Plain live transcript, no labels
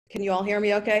Can you all hear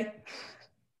me okay?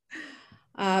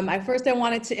 I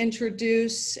wanted to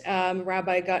introduce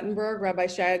Rabbi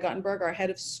Shaya Guttenberg, our head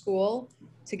of school,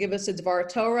 to give us a Dvar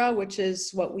Torah, which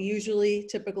is what we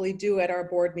typically do at our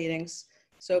board meetings.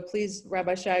 So please,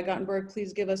 Rabbi Shaya Guttenberg,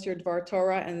 please give us your Dvar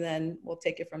Torah, and then we'll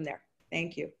take it from there.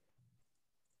 Thank you.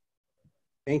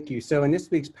 Thank you. So in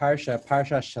this week's Parsha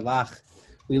Shalach,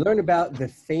 we learn about the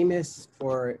famous,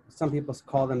 or some people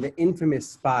call them the infamous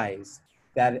spies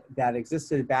that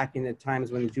existed back in the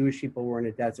times when the Jewish people were in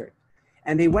the desert.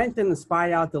 And they went and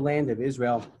spied out the land of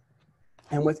Israel.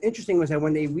 And what's interesting was that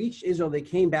when they reached Israel, they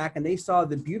came back and they saw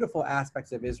the beautiful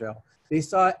aspects of Israel. They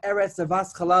saw Eretz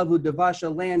Zavas Chalav U'Davash, a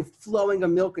land flowing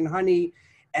of milk and honey.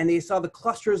 And they saw the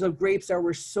clusters of grapes that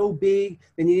were so big,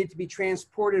 they needed to be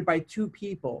transported by 2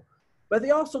 people. But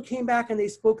they also came back and they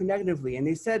spoke negatively. And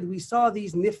they said, we saw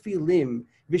these Niphilim,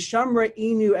 Vishamra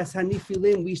Inu as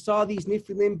HaNifilim. We saw these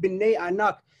Niphilim, B'nei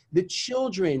Anak, the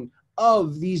children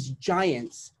of these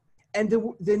giants. And the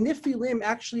Niphilim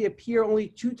actually appear only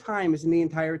 2 times in the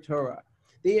entire Torah.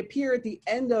 They appear at the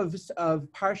end of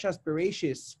Parshas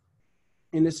Bereshis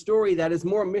in a story that is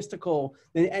more mystical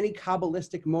than any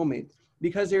Kabbalistic moment,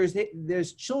 because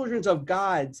there's children of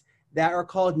gods that are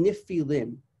called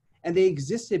Niphilim. And they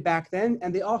existed back then,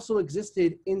 and they also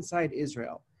existed inside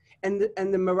Israel. And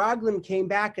the Meraglim came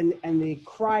back and they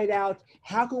cried out,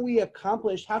 how can we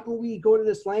go to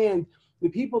this land? The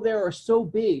people there are so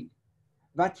big.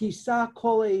 Vatisa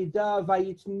kol eda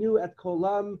vayitnu et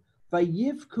kolam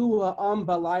vayivku ha'am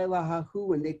balayla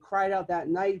hahu, and they cried out that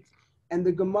night. And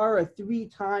the Gemara 3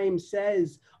 times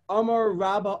says, Amar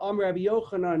Rabba Amar Rabbi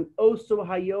Yochanan Oso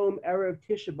Hayom Erev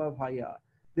Tisha B'Av Haya.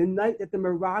 The night that the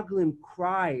Meraglim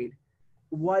cried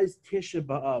was Tisha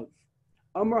B'Av.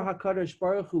 Amar HaKadosh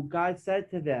Baruch Hu, God said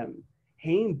to them,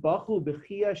 Hein bachu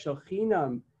b'chia shel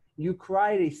chinam. You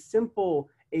cried a simple,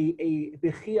 a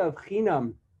b'chia of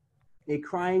chinam, a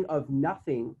crying of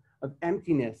nothing, of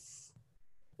emptiness.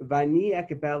 Vani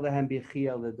ekebel lehem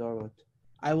b'chia ledorot.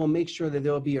 I will make sure that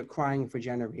there will be a crying for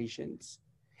generations.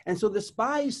 And so the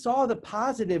spies saw the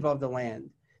positive of the land.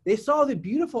 They saw the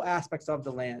beautiful aspects of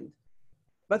the land,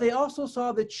 but they also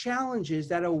saw the challenges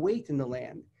that await in the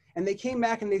land. And they came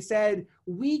back and they said,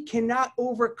 we cannot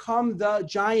overcome the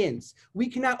giants. We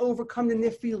cannot overcome the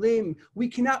Nephilim. We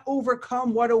cannot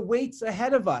overcome what awaits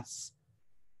ahead of us.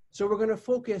 So we're going to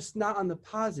focus not on the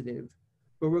positive,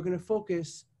 but we're going to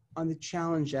focus on the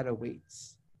challenge that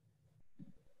awaits.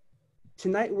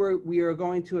 Tonight, we are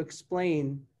going to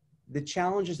explain the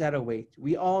challenges that await.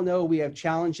 We all know we have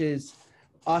challenges,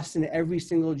 us in every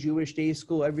single Jewish day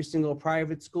school, every single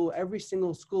private school, every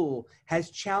single school has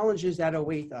challenges that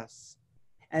await us.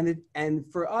 And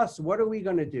for us, what are we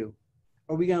going to do?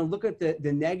 Are we going to look at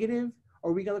the negative,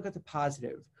 or are we going to look at the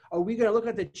positive? Are we going to look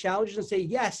at the challenges and say,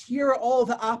 yes, here are all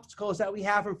the obstacles that we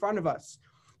have in front of us.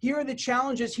 Here are the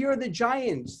challenges, here are the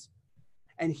giants.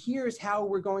 And here's how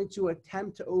we're going to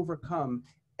attempt to overcome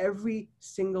every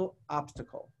single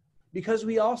obstacle. Because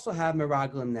we also have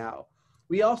Meraglim now.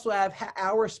 We also have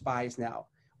our spies now.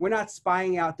 We're not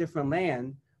spying out different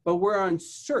land, but we're on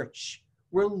search.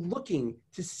 We're looking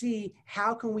to see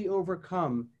how can we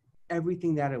overcome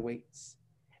everything that awaits.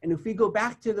 And if we go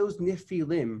back to those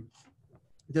Nephilim,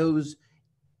 those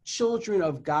children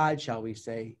of God, shall we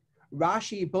say,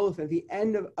 Rashi, both at the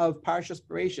end of Parshas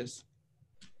Bereshis,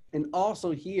 and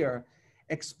also here,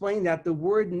 explain that the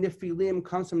word Nephilim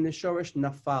comes from the Shorish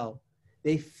Nafal.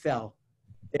 They fell.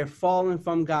 They're fallen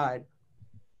from God.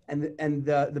 And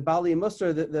the Bali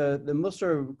Musar, the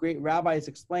Musar great rabbis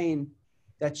explain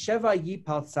that Sheva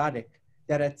Yipal Tzaddik,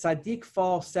 that a tzaddik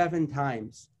falls 7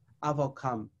 times, Aval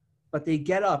Kam, but they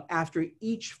get up after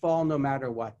each fall no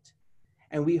matter what.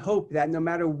 And we hope that no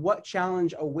matter what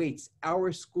challenge awaits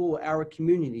our school, our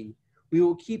community, we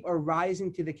will keep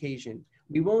arising to the occasion.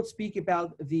 We won't speak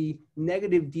about the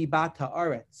negative dibat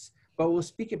haaretz, but we'll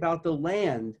speak about the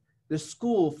land, the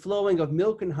school flowing of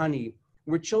milk and honey,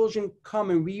 where children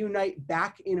come and reunite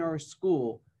back in our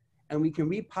school, and we can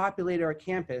repopulate our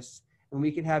campus, and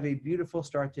we can have a beautiful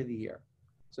start to the year.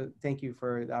 So thank you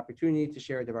for the opportunity to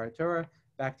share the Dvar Torah.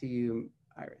 Back to you,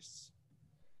 Iris.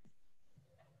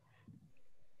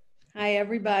 Hi,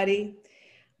 everybody.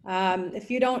 If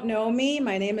you don't know me,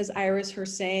 my name is Iris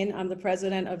Hussein. I'm the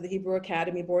president of the Hebrew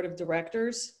Academy Board of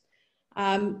Directors.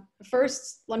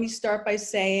 First, let me start by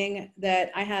saying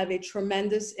that I have a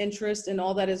tremendous interest in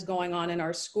all that is going on in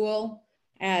our school,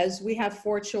 as we have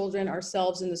 4 children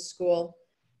ourselves in the school.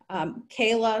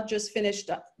 Kayla just finished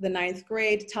the 9th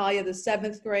grade, Talia the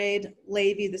 7th grade,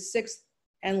 Levi the 6th,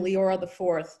 and Leora the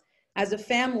 4th. As a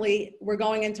family, we're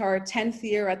going into our 10th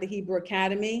year at the Hebrew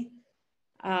Academy.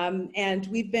 And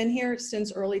we've been here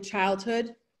since early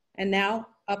childhood and now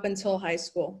up until high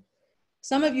school.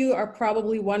 Some of you are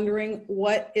probably wondering,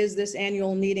 what is this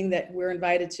annual meeting that we're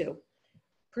invited to?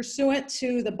 Pursuant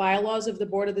to the bylaws of the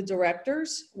Board of the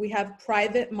Directors, we have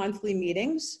private monthly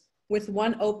meetings with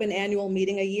one open annual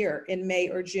meeting a year in May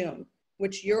or June,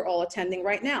 which you're all attending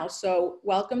right now. So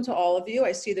welcome to all of you.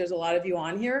 I see there's a lot of you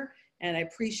on here, and I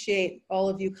appreciate all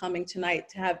of you coming tonight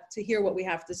to hear what we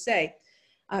have to say.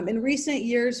 In recent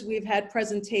years, we've had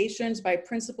presentations by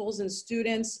principals and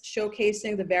students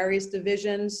showcasing the various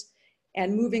divisions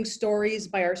and moving stories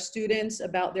by our students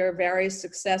about their various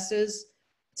successes.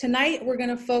 Tonight, we're going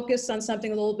to focus on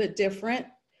something a little bit different,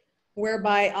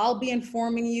 whereby I'll be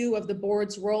informing you of the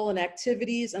board's role and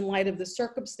activities in light of the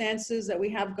circumstances that we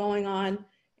have going on.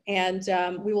 And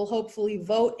we will hopefully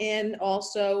vote in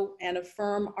also and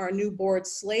affirm our new board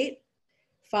slate,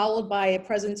 followed by a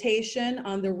presentation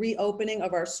on the reopening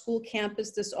of our school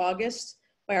campus this August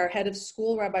by our head of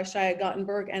school, Rabbi Shaya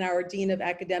Guttenberg, and our Dean of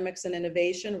Academics and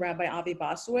Innovation, Rabbi Avi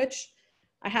Bosowich.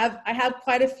 I have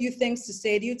quite a few things to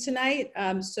say to you tonight,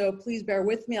 so please bear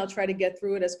with me. I'll try to get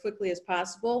through it as quickly as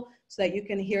possible so that you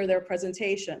can hear their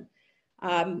presentation.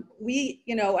 I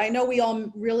know we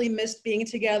all really missed being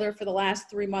together for the last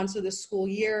 3 months of the school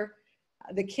year.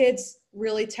 The kids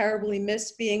really terribly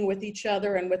miss being with each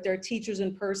other and with their teachers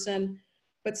in person,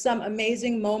 but some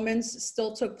amazing moments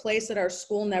still took place at our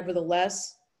school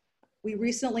nevertheless. We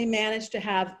recently managed to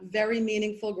have very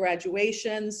meaningful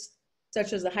graduations,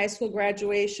 such as the high school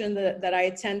graduation that I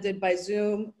attended by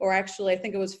Zoom, or actually I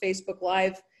think it was Facebook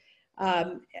Live,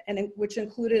 which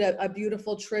included a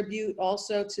beautiful tribute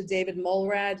also to David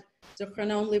Molrad,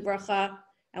 Zichronon Livracha.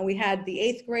 And we had the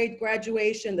 8th grade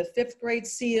graduation, the 5th grade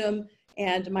siyum,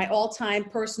 and my all-time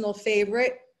personal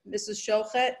favorite, Mrs.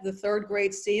 Shochet, the 3rd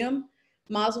grade siyum.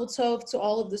 Mazel tov to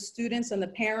all of the students and the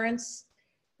parents.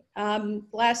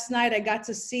 Last night I got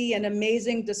to see an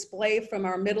amazing display from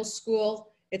our middle school.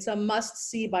 It's a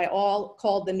must-see by all,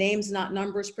 called the Names Not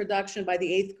Numbers production by the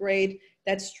 8th grade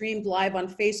that streamed live on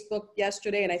Facebook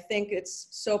yesterday, and I think it's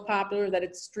so popular that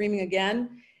it's streaming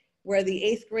again, where the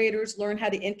 8th graders learned how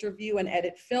to interview and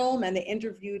edit film, and they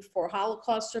interviewed 4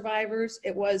 Holocaust survivors.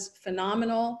 It was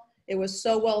phenomenal. It was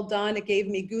so well done. It gave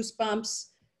me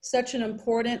goosebumps. Such an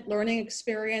important learning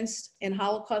experience in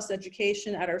Holocaust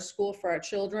education at our school for our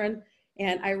children,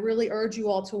 and I really urge you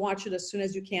all to watch it as soon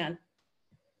as you can.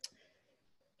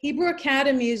 Hebrew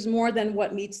Academy is more than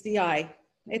what meets the eye.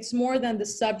 It's more than the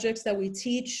subjects that we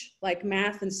teach, like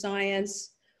math and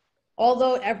science.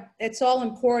 Although it's all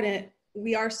important,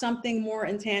 we are something more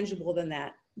intangible than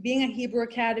that. Being a Hebrew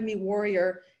Academy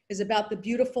warrior is about the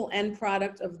beautiful end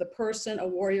product of the person a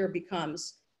warrior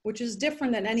becomes, which is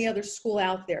different than any other school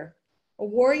out there. A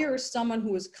warrior is someone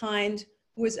who is kind,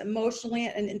 who is emotionally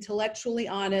and intellectually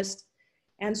honest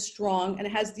and strong, and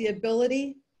has the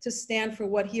ability to stand for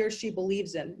what he or she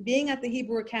believes in. Being at the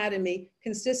Hebrew Academy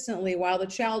consistently while the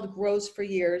child grows for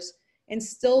years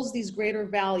instills these greater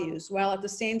values, while at the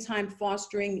same time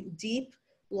fostering deep,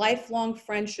 lifelong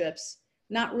friendships,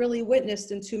 not really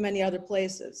witnessed in too many other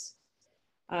places.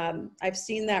 I've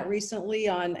seen that recently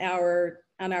on our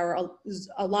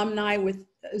alumni, with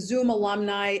Zoom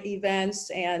alumni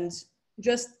events, and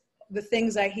just the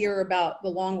things I hear about the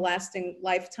long-lasting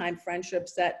lifetime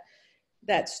friendships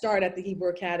that start at the Hebrew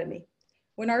Academy.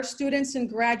 When our students and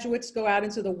graduates go out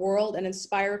into the world and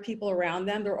inspire people around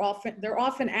them, they're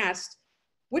often asked,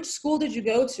 which school did you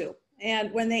go to?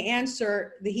 And when they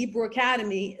answer the Hebrew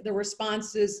Academy, the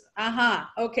response is,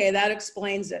 aha, okay, that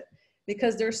explains it.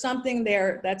 Because there's something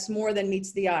there that's more than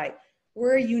meets the eye.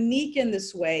 We're unique in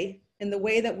this way, in the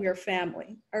way that we're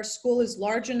family. Our school is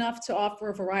large enough to offer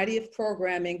a variety of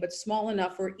programming, but small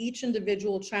enough where each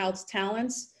individual child's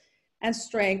talents and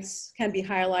strengths can be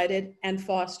highlighted and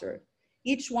fostered.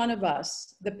 Each one of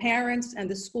us, the parents and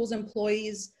the school's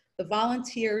employees, the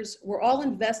volunteers, we're all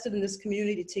invested in this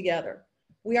community together.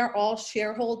 We are all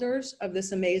shareholders of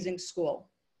this amazing school.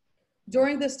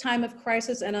 During this time of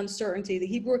crisis and uncertainty, the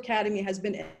Hebrew Academy has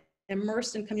been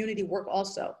immersed in community work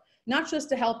also, not just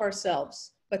to help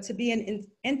ourselves, but to be an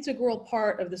integral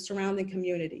part of the surrounding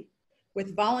community.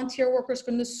 With volunteer workers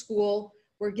from the school,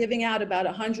 we're giving out about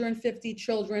 150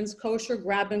 children's kosher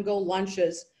grab-and-go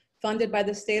lunches funded by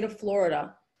the state of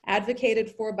Florida,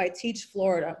 advocated for by Teach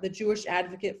Florida, the Jewish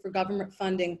advocate for government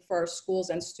funding for our schools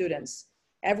and students.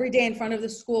 Every day in front of the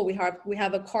school, we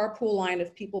have a carpool line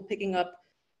of people picking up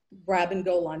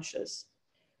grab-and-go lunches.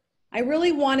 I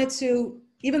really wanted to,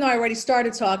 even though I already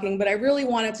started talking, but I really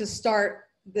wanted to start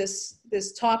this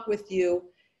talk with you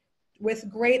with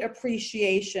great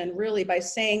appreciation, really, by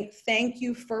saying thank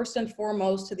you first and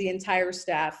foremost to the entire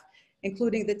staff.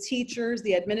 including the teachers,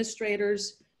 the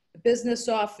administrators, the business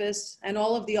office, and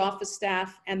all of the office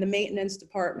staff and the maintenance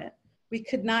department. We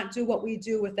could not do what we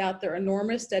do without their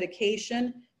enormous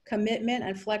dedication, commitment,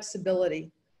 and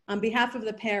flexibility. On behalf of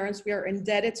the parents, we are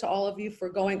indebted to all of you for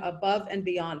going above and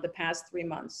beyond the past 3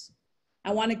 months.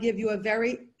 I want to give you a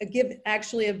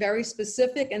very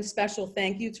specific and special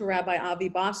thank you to Rabbi Avi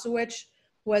Bosowich,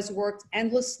 who has worked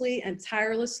endlessly and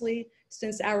tirelessly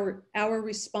since our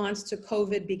response to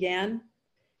COVID began.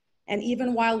 And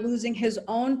even while losing his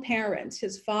own parents,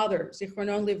 his father,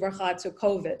 Zichronon Livracha, to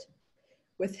COVID.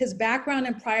 With his background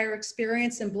and prior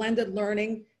experience in blended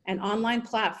learning and online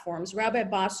platforms, Rabbi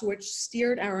Bosowich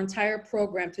steered our entire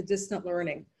program to distant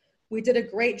learning. We did a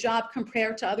great job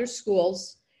compared to other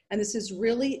schools, and this is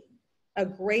really a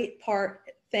great part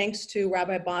thanks to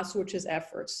Rabbi Bosowich's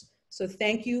efforts. So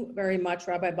thank you very much,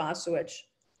 Rabbi Bosowich.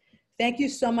 Thank you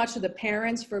so much to the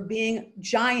parents for being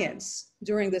giants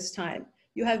during this time.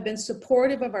 You have been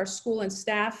supportive of our school and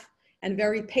staff and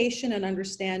very patient and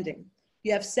understanding.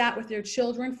 You have sat with your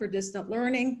children for distant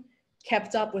learning,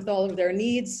 kept up with all of their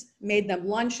needs, made them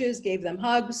lunches, gave them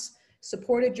hugs,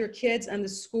 supported your kids and the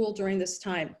school during this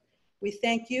time. We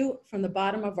thank you from the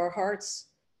bottom of our hearts.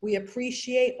 We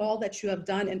appreciate all that you have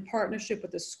done in partnership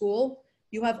with the school.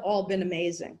 You have all been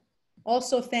amazing.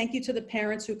 Also, thank you to the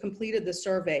parents who completed the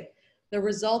survey. The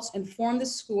results informed the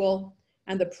school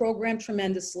and the program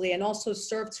tremendously and also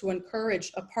serve to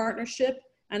encourage a partnership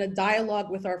and a dialogue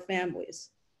with our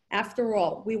families. After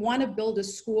all, we want to build a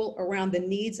school around the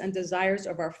needs and desires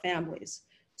of our families.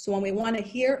 So when we want to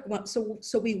hear,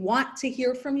 we want to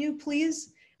hear from you,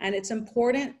 please, and it's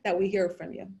important that we hear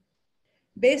from you.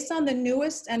 Based on the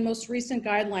newest and most recent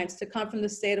guidelines to come from the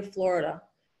state of Florida,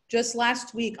 just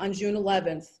last week on June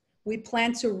 11th, we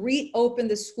plan to reopen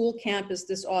the school campus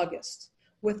this August,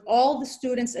 with all the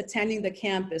students attending the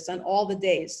campus on all the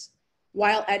days,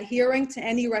 while adhering to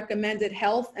any recommended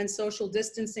health and social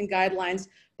distancing guidelines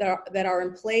that are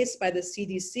in place by the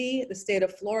CDC, the state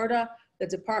of Florida, the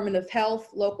Department of Health,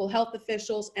 local health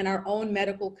officials, and our own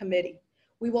medical committee.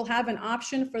 We will have an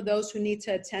option for those who need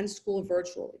to attend school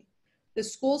virtually. The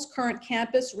school's current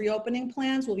campus reopening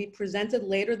plans will be presented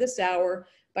later this hour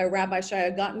by Rabbi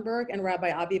Shaya Guttenberg and Rabbi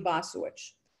Avi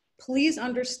Bosowich. Please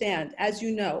understand, as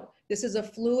you know, this is a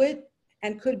fluid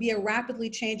and could be a rapidly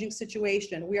changing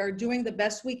situation. We are doing the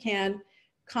best we can,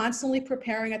 constantly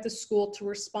preparing at the school to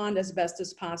respond as best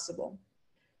as possible.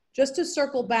 Just to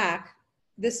circle back,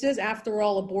 this is, after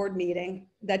all, a board meeting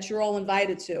that you're all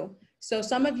invited to. So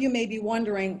some of you may be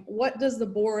wondering, what does the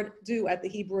board do at the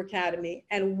Hebrew Academy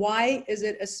and why is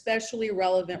it especially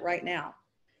relevant right now?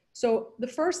 So the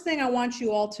first thing I want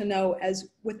you all to know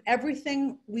is with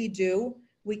everything we do,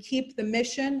 we keep the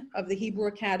mission of the Hebrew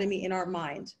Academy in our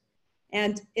mind.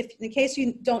 And if, in case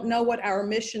you don't know what our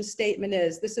mission statement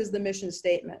is, this is the mission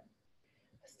statement.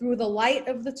 Through the light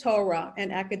of the Torah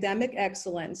and academic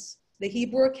excellence, the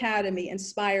Hebrew Academy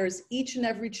inspires each and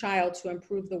every child to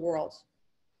improve the world.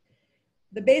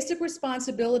 The basic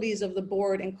responsibilities of the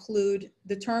board include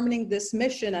determining this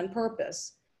mission and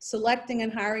purpose, selecting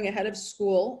and hiring a head of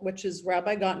school, which is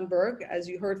Rabbi Guttenberg, as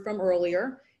you heard from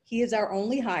earlier. He is our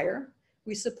only hire.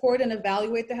 We support and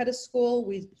evaluate the head of school.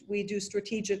 We do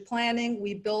strategic planning.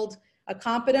 We build a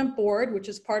competent board, which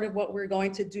is part of what we're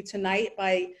going to do tonight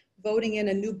by voting in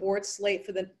a new board slate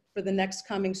for the next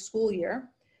coming school year.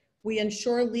 We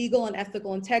ensure legal and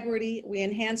ethical integrity. We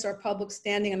enhance our public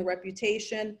standing and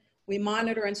reputation. We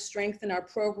monitor and strengthen our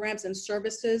programs and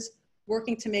services,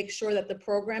 working to make sure that the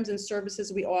programs and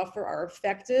services we offer are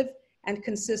effective and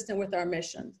consistent with our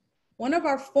mission. One of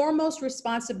our foremost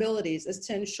responsibilities is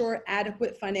to ensure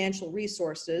adequate financial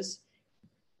resources,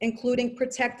 including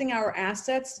protecting our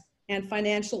assets and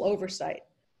financial oversight.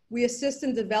 We assist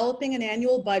in developing an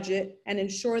annual budget and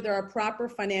ensure there are proper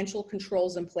financial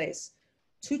controls in place.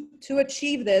 To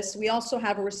achieve this, we also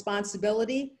have a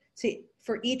responsibility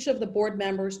for each of the board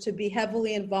members to be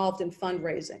heavily involved in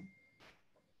fundraising.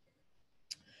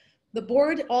 The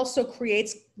board also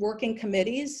creates working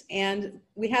committees, and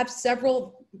we have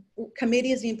several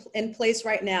committees in place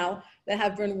right now that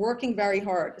have been working very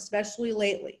hard, especially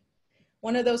lately.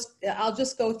 One of those, I'll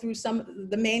just go through some of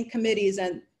the main committees,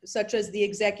 and such as the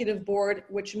executive board,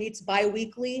 which meets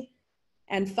bi-weekly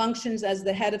and functions as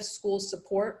the head of school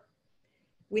support.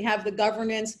 We have the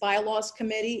governance bylaws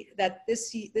committee that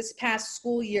this past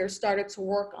school year started to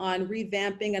work on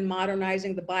revamping and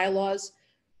modernizing the bylaws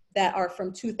that are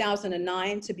from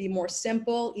 2009 to be more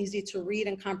simple, easy to read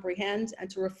and comprehend, and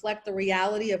to reflect the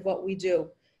reality of what we do.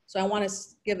 So I want to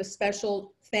give a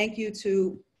special thank you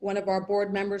to one of our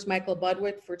board members, Michael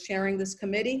Budwick, for chairing this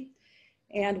committee.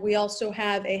 And we also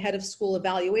have a head of school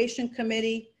evaluation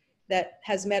committee that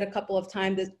has met a couple of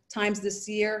times this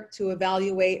year to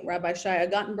evaluate Rabbi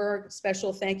Shaya Guttenberg.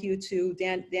 Special thank you to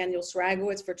Daniel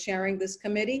Sragowitz for chairing this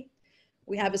committee.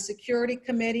 We have a security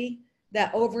committee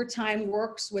that over time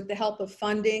works with the help of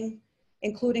funding,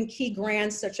 including key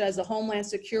grants such as a Homeland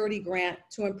Security grant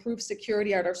to improve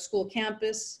security at our school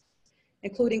campus,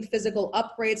 including physical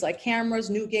upgrades like cameras,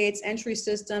 new gates, entry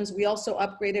systems. We also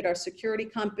upgraded our security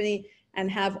company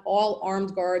and have all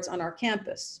armed guards on our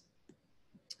campus.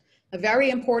 A very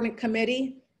important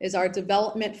committee is our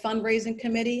development fundraising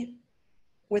committee.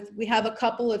 We have a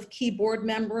couple of key board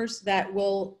members that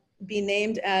will be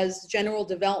named as general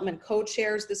development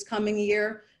co-chairs this coming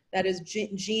year. That is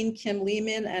Jean Kim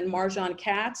Lehman and Marjan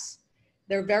Katz.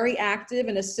 They're very active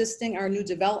in assisting our new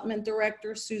development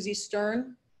director, Susie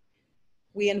Stern.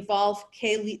 We involve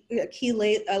key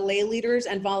lay leaders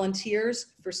and volunteers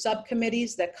for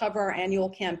subcommittees that cover our annual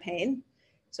campaign.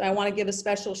 So I want to give a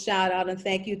special shout out and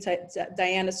thank you to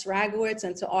Diana Sragowitz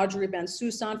and to Audrey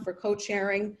Ben-Susan for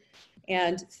co-chairing.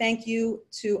 And thank you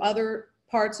to other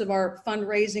parts of our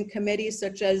fundraising committees,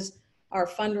 such as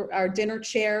our dinner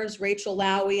chairs, Rachel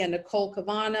Lowy and Nicole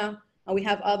Kavana. We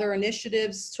have other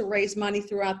initiatives to raise money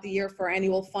throughout the year for our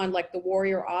annual fund, like the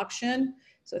Warrior Auction.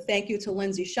 So thank you to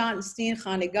Lindsay Schottenstein,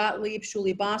 Chani Gottlieb,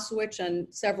 Shuli Boswich,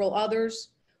 and several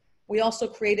others. We also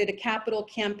created a capital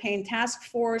campaign task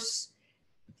force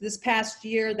this past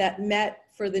year that met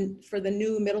for the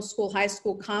new middle school, high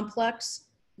school complex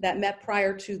that met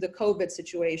prior to the COVID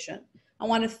situation. I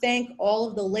want to thank all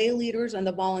of the lay leaders and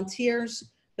the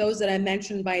volunteers, those that I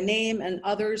mentioned by name and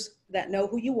others that know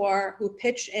who you are, who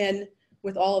pitch in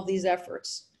with all of these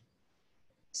efforts.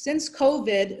 Since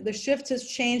COVID, the shift has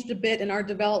changed a bit in our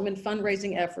development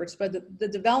fundraising efforts, but the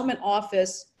development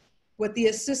office, with the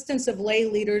assistance of lay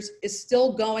leaders, is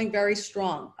still going very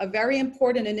strong. A very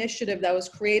important initiative that was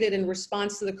created in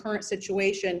response to the current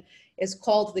situation is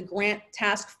called the Grant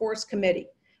Task Force Committee.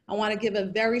 I want to give a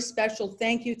very special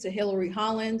thank you to Hillary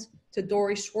Holland, to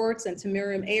Dory Schwartz, and to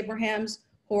Miriam Abrahams,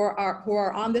 who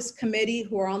are on this committee,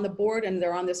 who are on the board, and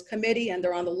they're on this committee, and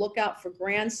they're on the lookout for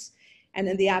grants and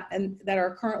that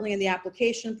are currently in the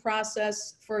application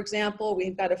process. For example,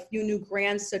 we've got a few new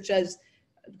grants, such as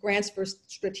grants for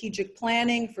strategic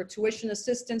planning, for tuition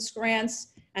assistance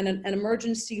grants, and an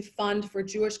emergency fund for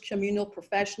Jewish communal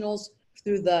professionals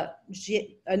through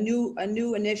a new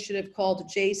initiative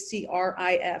called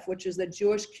JCRIF, which is the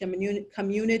Jewish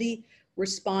Community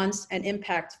Response and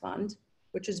Impact Fund,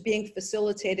 which is being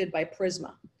facilitated by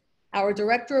Prisma. Our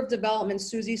Director of Development,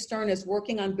 Susie Stern, is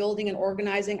working on building and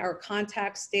organizing our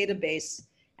contacts database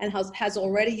and has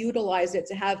already utilized it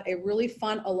to have a really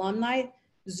fun alumni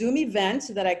Zoom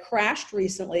event that I crashed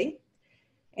recently.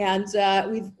 And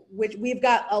we've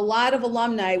got a lot of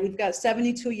alumni. We've got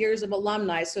 72 years of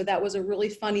alumni. So that was a really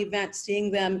fun event, seeing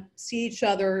them see each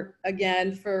other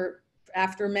again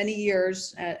after many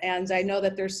years. And I know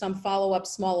that there's some follow-up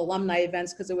small alumni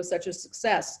events because it was such a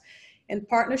success. In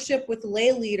partnership with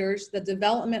lay leaders, the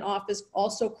development office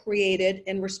also created,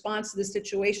 in response to the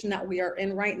situation that we are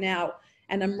in right now,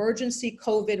 an emergency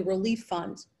COVID relief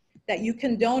fund that you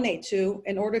can donate to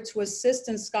in order to assist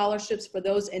in scholarships for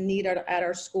those in need at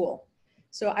our school.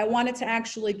 So I wanted to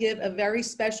actually give a very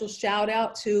special shout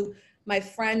out to my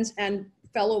friends and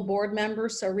fellow board member,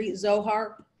 Sarit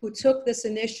Zohar, who took this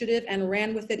initiative and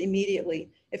ran with it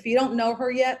immediately. If you don't know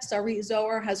her yet, Sarit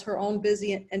Zohar has her own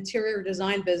busy interior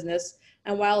design business.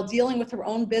 And while dealing with her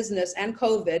own business and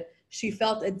COVID, she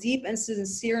felt a deep and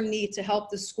sincere need to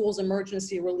help the school's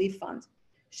emergency relief fund.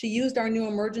 She used our new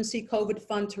emergency COVID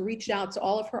fund to reach out to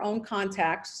all of her own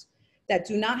contacts that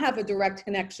do not have a direct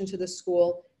connection to the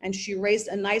school, and she raised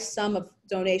a nice sum of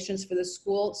donations for the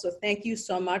school. So thank you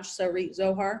so much, Sarit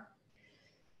Zohar.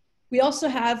 We also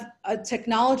have a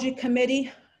technology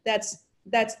committee that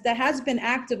has been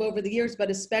active over the years, but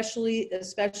especially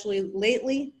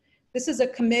lately. This is a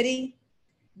committee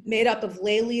made up of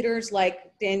lay leaders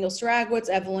like Daniel Sragowitz,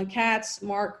 Evelyn Katz,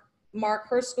 Mark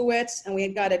Herskowitz, and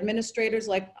we've got administrators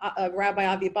like Rabbi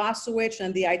Avi Bosowich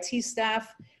and the IT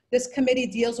staff. This committee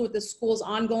deals with the school's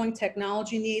ongoing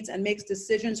technology needs and makes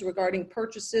decisions regarding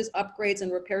purchases, upgrades,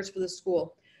 and repairs for the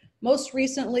school. Most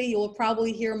recently, you will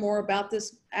probably hear more about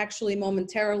this actually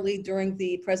momentarily during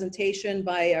the presentation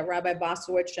by Rabbi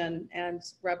Bosowich and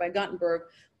Rabbi Guttenberg.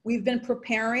 We've been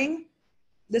preparing,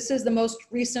 this is the most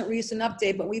recent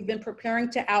update, but we've been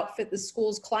preparing to outfit the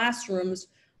school's classrooms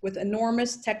with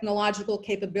enormous technological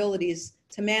capabilities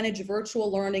to manage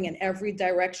virtual learning in every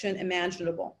direction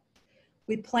imaginable.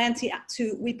 We plan to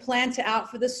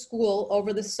outfit the school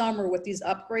over the summer with these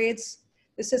upgrades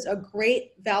This is a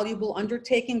great, valuable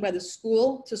undertaking by the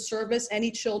school to service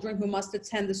any children who must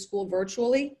attend the school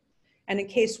virtually, and in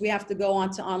case we have to go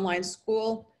on to online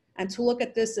school, and to look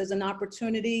at this as an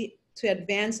opportunity to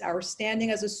advance our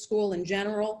standing as a school in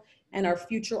general and our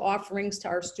future offerings to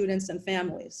our students and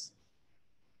families.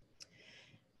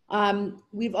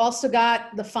 We've also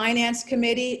got the Finance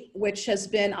Committee, which has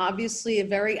been obviously a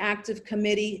very active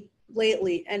committee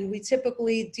lately, and we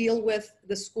typically deal with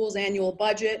the school's annual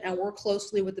budget and work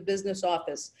closely with the business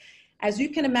office. As you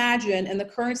can imagine, in the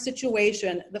current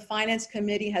situation, the Finance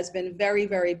Committee has been very,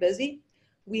 very busy.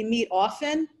 We meet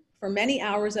often for many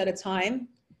hours at a time,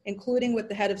 including with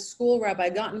the head of school, Rabbi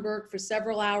Guttenberg, for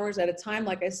several hours at a time,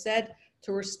 like I said,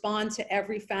 to respond to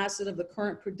every facet of the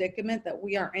current predicament that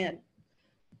we are in.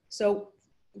 So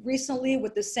recently,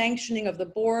 with the sanctioning of the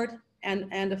board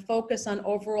and a focus on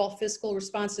overall fiscal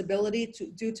responsibility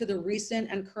due to the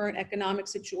recent and current economic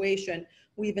situation,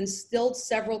 we've instilled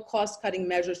several cost-cutting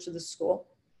measures to the school.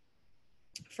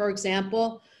 For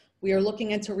example, we are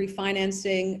looking into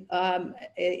refinancing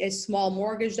a small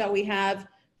mortgage that we have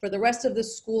for the rest of the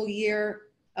school year,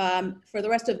 for the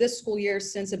rest of this school year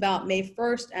since about May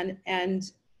 1st,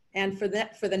 and for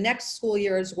the next school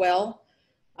year as well.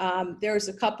 There's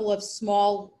a couple of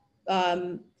small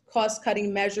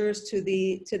cost-cutting measures to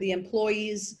the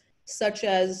employees, such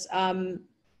as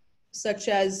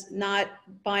not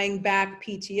buying back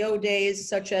PTO days,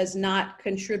 such as not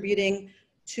contributing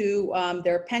to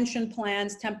their pension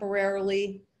plans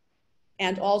temporarily,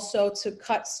 and also to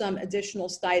cut some additional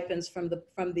stipends from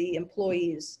the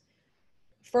employees.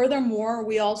 Furthermore,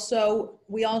 we also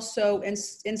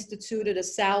instituted a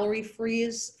salary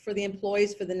freeze for the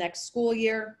employees for the next school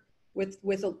year with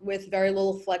very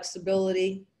little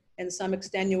flexibility and some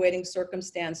extenuating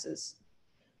circumstances.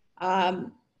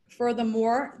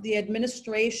 Furthermore, the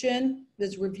administration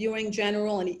is reviewing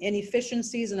general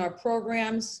inefficiencies in our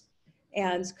programs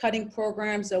and cutting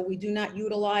programs that we do not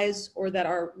utilize or that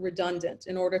are redundant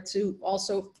in order to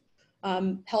also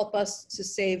help us to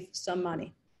save some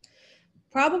money.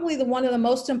 Probably one of the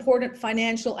most important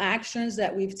financial actions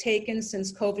that we've taken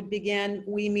since COVID began,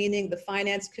 we meaning the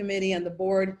Finance Committee and the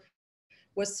board,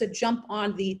 was to jump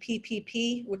on the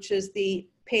PPP, which is the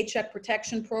Paycheck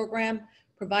Protection Program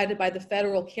provided by the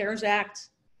Federal CARES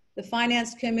Act. The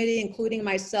Finance Committee, including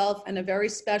myself, and a very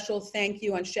special thank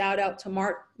you and shout out to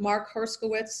Mark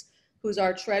Herskowitz, who's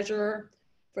our treasurer,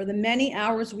 for the many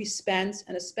hours we spent,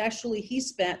 and especially he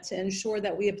spent, to ensure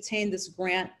that we obtained this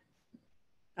grant,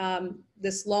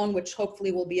 this loan, which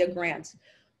hopefully will be a grant.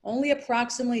 Only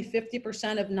approximately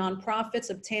 50% of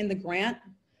nonprofits obtain the grant,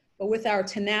 but with our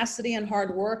tenacity and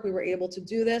hard work, we were able to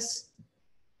do this.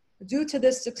 Due to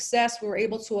this success, we were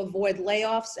able to avoid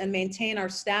layoffs and maintain our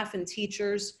staff and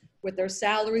teachers with their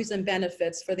salaries and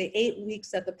benefits for the 8 weeks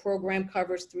that the program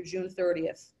covers through June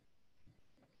 30th.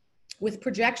 With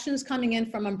projections coming in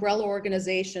from umbrella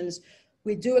organizations,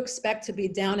 we do expect to be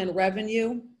down in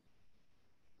revenue,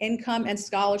 income, and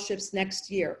scholarships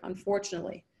next year,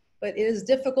 unfortunately, but it is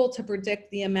difficult to predict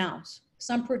the amount.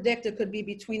 Some predict it could be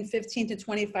between 15 to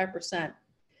 25%.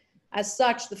 As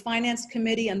such, the Finance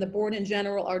Committee and the board in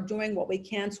general are doing what we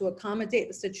can to accommodate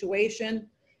the situation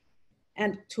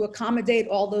and to accommodate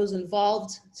all those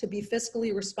involved to be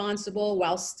fiscally responsible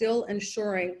while still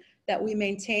ensuring that we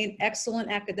maintain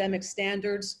excellent academic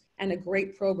standards and a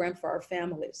great program for our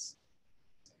families.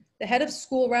 The head of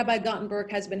school, Rabbi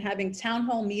Guttenberg, has been having town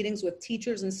hall meetings with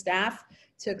teachers and staff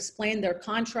to explain their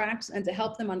contracts and to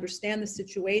help them understand the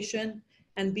situation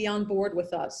and be on board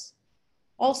with us.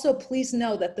 Also, please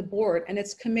know that the board and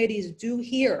its committees do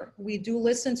hear, we do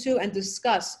listen to and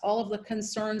discuss all of the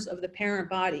concerns of the parent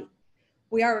body.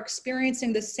 We are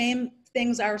experiencing the same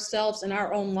things ourselves in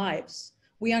our own lives.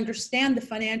 We understand the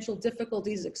financial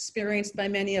difficulties experienced by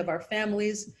many of our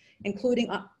families, including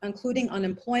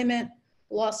unemployment,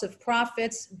 loss of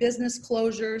profits, business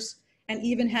closures, and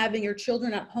even having your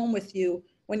children at home with you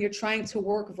when you're trying to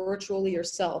work virtually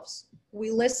yourselves. We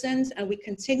listened and we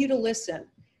continue to listen,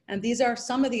 and these are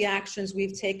some of the actions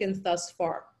we've taken thus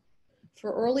far.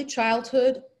 For early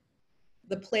childhood,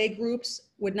 the play groups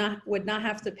would not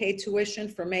have to pay tuition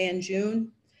for May and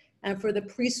June. And for the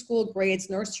preschool grades,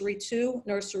 nursery 2,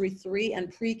 nursery 3,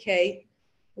 and pre-K,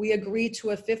 we agreed to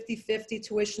a 50-50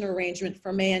 tuition arrangement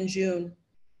for May and June,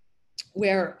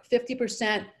 where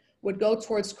 50% would go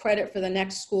towards credit for the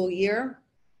next school year,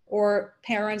 or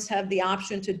parents have the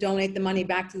option to donate the money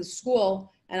back to the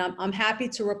school. And I'm happy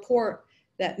to report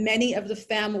that many of the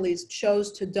families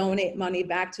chose to donate money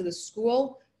back to the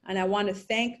school. And I want to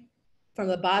thank from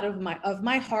the bottom of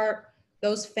my heart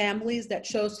those families that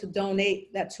chose to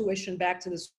donate that tuition back to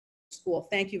the school.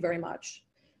 Thank you very much.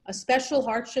 A special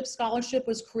hardship scholarship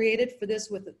was created for this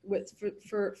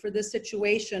for this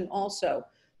situation also,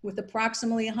 with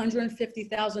approximately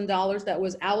 $150,000 that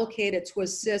was allocated to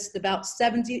assist about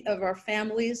 70 of our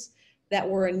families that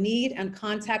were in need and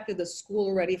contacted the school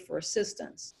already for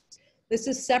assistance. This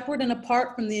is separate and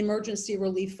apart from the emergency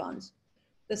relief funds.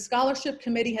 The scholarship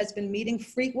committee has been meeting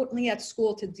frequently at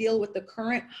school to deal with the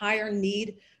current higher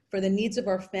need for the needs of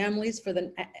our families, for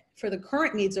the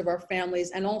current needs of our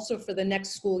families, and also for the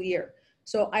next school year.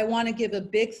 So I want to give a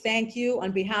big thank you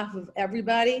on behalf of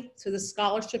everybody to the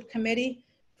scholarship committee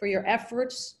for your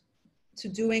efforts to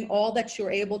doing all that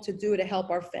you're able to do to help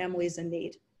our families in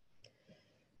need.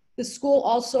 The school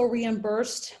also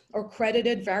reimbursed or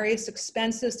credited various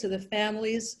expenses to the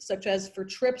families, such as for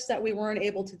trips that we weren't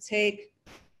able to take,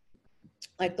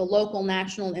 like the local,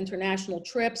 national, and international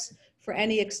trips, for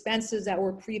any expenses that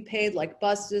were prepaid, like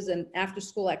buses and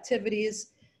after-school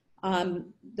activities.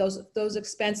 Those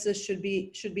expenses should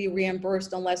be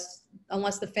reimbursed unless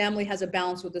the family has a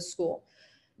balance with the school.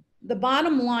 The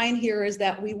bottom line here is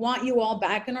that we want you all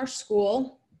back in our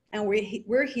school, and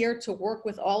we're here to work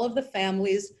with all of the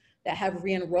families that have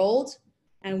re-enrolled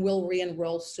and will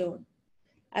re-enroll soon.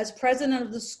 As president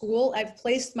of the school, I've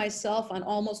placed myself on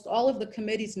almost all of the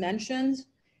committees mentioned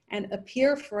and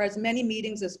appear for as many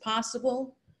meetings as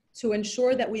possible to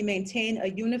ensure that we maintain a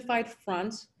unified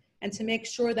front and to make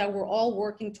sure that we're all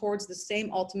working towards the same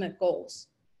ultimate goals.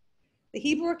 The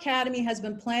Hebrew Academy has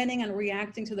been planning and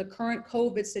reacting to the current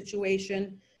COVID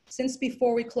situation since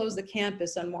before we closed the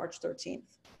campus on March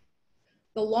 13th.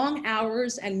 The long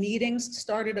hours and meetings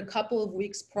started a couple of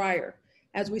weeks prior,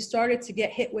 as we started to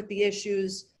get hit with the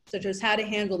issues such as how to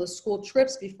handle the school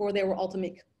trips before they were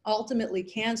ultimately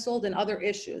canceled and other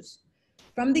issues.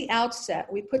 From the outset,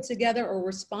 we put together a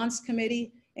response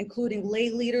committee, including lay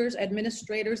leaders,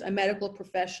 administrators, and medical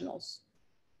professionals.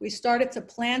 We started to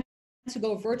plan to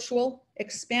go virtual,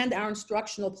 expand our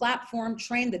instructional platform,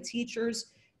 train the teachers,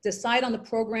 decide on the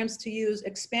programs to use,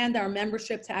 expand our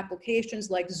membership to applications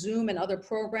like Zoom and other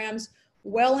programs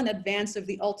well in advance of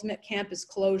the ultimate campus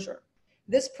closure.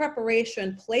 This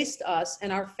preparation placed us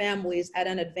and our families at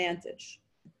an advantage.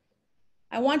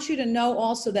 I want you to know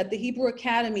also that the Hebrew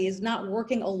Academy is not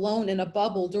working alone in a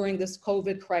bubble during this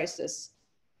COVID crisis.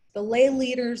 The lay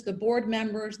leaders, the board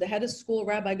members, the head of school,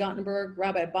 Rabbi Guttenberg,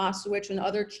 Rabbi Bosowich, and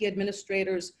other key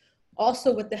administrators,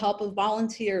 also with the help of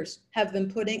volunteers, have been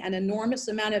putting an enormous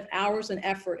amount of hours and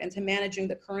effort into managing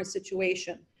the current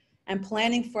situation and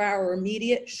planning for our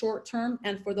immediate short-term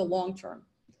and for the long-term.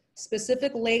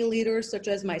 Specific lay leaders such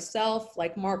as myself,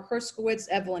 like Mark Herskowitz,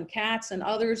 Evelyn Katz, and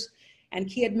others, and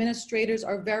key administrators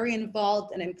are very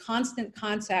involved and in constant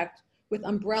contact with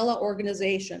umbrella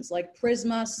organizations like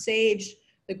Prisma, SAGE,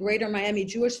 the Greater Miami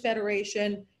Jewish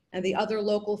Federation, and the other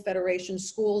local federations,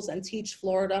 schools, and Teach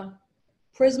Florida.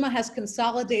 Prisma has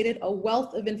consolidated a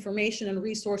wealth of information and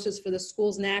resources for the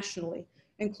schools nationally,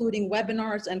 including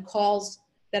webinars and calls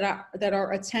that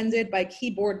are attended by key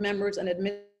board members and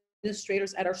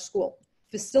administrators at our school.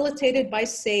 Facilitated by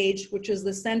SAGE, which is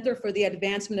the Center for the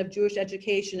Advancement of Jewish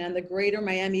Education, and the Greater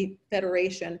Miami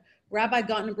Federation, Rabbi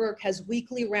Guttenberg has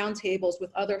weekly roundtables with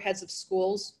other heads of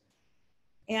schools,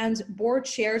 and board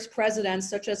chairs, presidents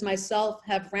such as myself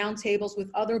have roundtables with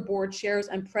other board chairs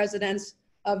and presidents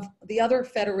of the other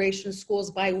federation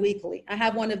schools bi-weekly. I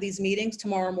have one of these meetings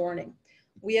tomorrow morning.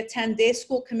 We attend day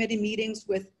school committee meetings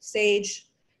with SAGE.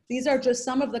 These are just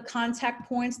some of the contact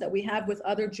points that we have with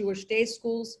other Jewish day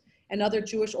schools and other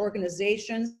Jewish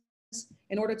organizations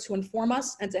in order to inform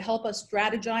us and to help us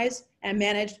strategize and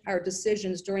manage our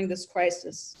decisions during this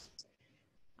crisis.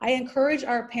 I encourage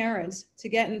our parents to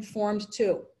get informed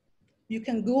too. You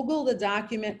can Google the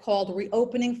document called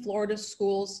Reopening Florida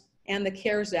Schools and the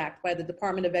CARES Act by the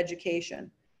Department of Education.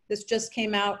 This just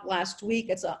came out last week.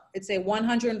 It's a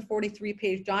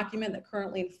 143-page document that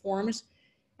currently informs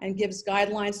and gives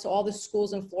guidelines to all the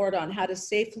schools in Florida on how to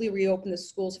safely reopen the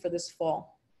schools for this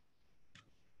fall.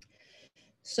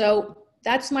 So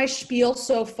that's my spiel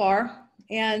so far.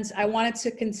 And I wanted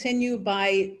to continue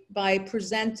by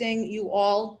presenting you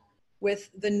all with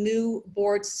the new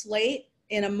board slate.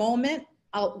 In a moment,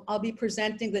 I'll be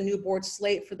presenting the new board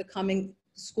slate for the coming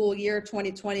school year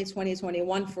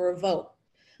 2020-2021 for a vote.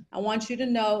 I want you to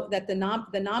know that the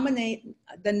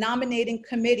nominating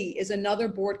committee is another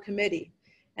board committee.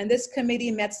 And this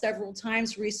committee met several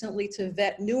times recently to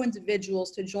vet new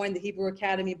individuals to join the Hebrew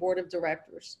Academy Board of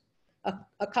Directors.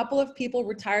 A couple of people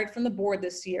retired from the board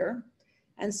this year,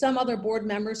 and some other board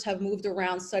members have moved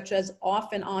around, such as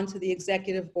off and on to the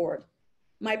executive board.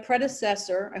 My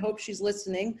predecessor, I hope she's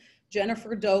listening,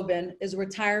 Jennifer Dobin, is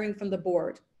retiring from the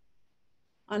board.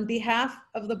 On behalf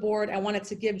of the board, I wanted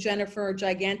to give Jennifer a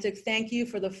gigantic thank you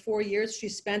for the 4 years she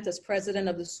spent as president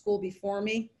of the school before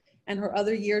me and her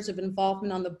other years of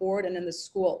involvement on the board and in the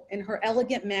school. In her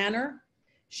elegant manner,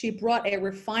 she brought a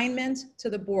refinement to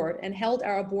the board and held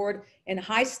our board in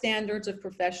high standards of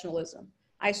professionalism.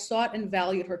 I sought and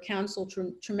valued her counsel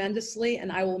tremendously,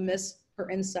 and I will miss her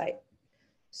insight.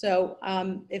 So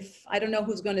if I don't know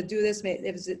who's going to do this,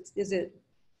 is it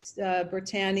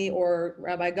Bertani or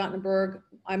Rabbi Guttenberg?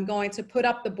 I'm going to put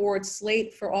up the board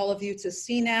slate for all of you to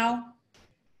see now.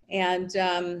 And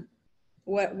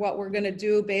what we're going to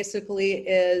do basically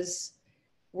is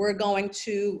we're going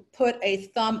to put a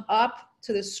thumb up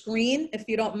to the screen, if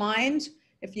you don't mind.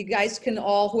 If you guys can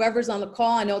all, whoever's on the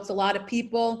call, I know it's a lot of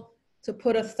people, to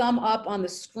put a thumb up on the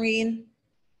screen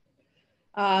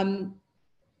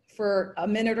for a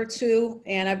minute or two.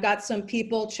 And I've got some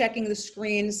people checking the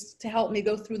screens to help me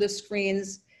go through the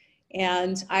screens.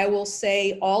 And I will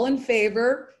say all in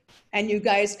favor, and you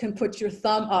guys can put your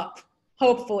thumb up,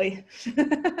 hopefully.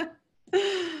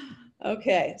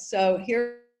 Okay, so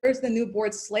here's the new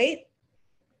board slate.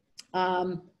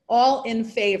 All in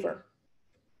favor.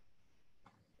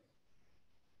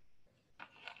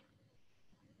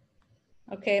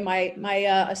 Okay, my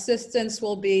assistants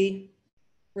will be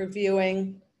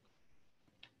reviewing.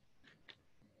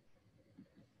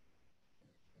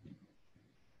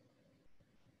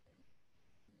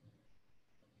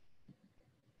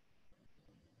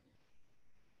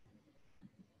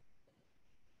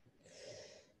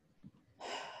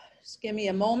 Just give me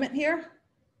a moment here.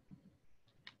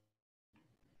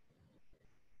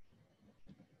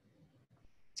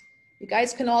 You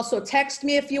guys can also text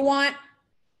me if you want.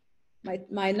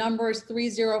 My number is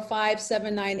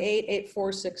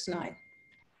 305-798-8469.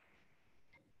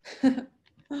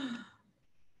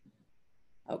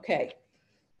 Okay.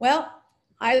 Well,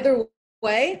 either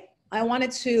way, I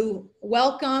wanted to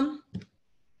welcome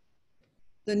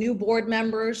the new board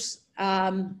members,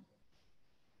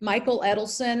 Michael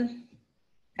Edelson,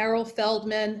 Errol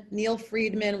Feldman, Neil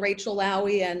Friedman, Rachel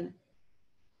Lowy, and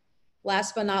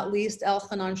last but not least,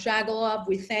 Elchanan Shagalov.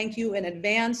 We thank you in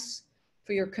advance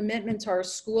for your commitment to our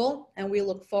school, and we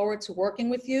look forward to working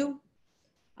with you.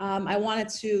 I wanted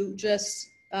to just,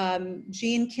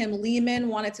 Jean Kim Lehman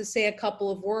wanted to say a couple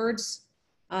of words.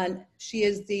 She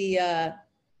was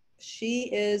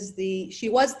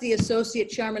the associate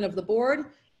chairman of the board.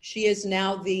 She is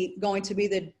now going to be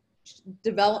the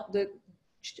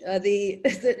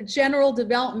general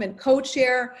development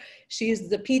co-chair. She's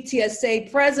the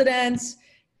PTSA president.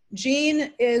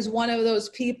 Jean is one of those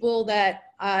people that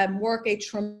work a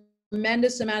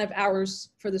tremendous amount of hours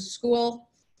for the school.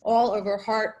 All of her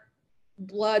heart,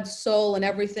 blood, soul, and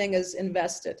everything is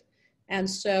invested. And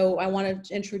so I want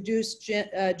to introduce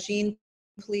Jean.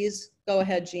 Please go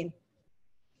ahead, Jean.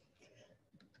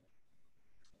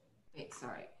 Wait,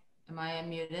 sorry. Am I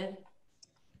unmuted?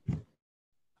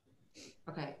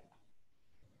 Okay.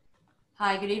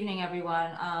 Hi, good evening,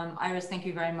 everyone. Iris, thank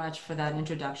you very much for that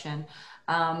introduction.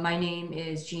 My name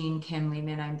is Jean Kim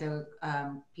Lehman. I'm the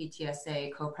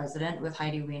PTSA co-president with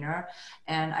Heidi Weiner.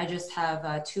 And I just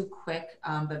have two quick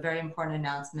but very important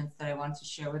announcements that I wanted to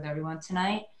share with everyone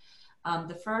tonight.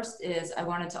 The first is I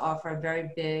wanted to offer a very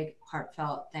big,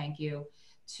 heartfelt thank you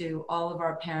to all of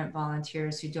our parent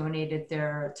volunteers who donated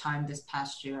their time this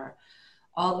past year.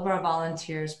 All of our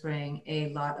volunteers bring a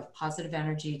lot of positive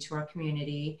energy to our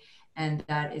community, and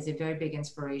that is a very big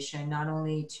inspiration, not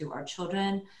only to our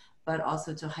children, but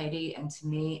also to Heidi and to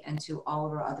me and to all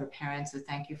of our other parents. So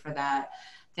thank you for that.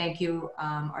 Thank you,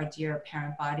 our dear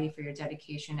parent body, for your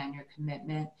dedication and your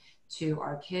commitment to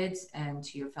our kids and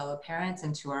to your fellow parents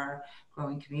and to our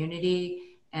growing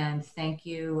community. And thank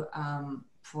you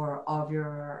for all of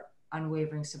your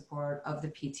unwavering support of the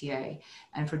PTA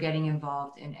and for getting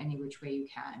involved in any which way you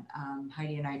can.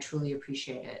 Heidi and I truly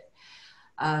appreciate it.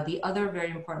 The other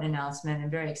very important announcement and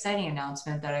very exciting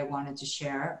announcement that I wanted to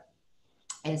share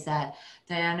is that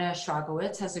Diana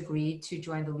Shragowitz has agreed to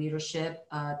join the leadership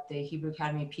at the Hebrew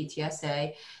Academy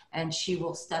PTSA, and she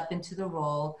will step into the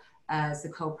role as the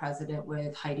co-president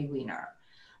with Heidi Weiner.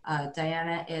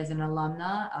 Diana is an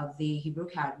alumna of the Hebrew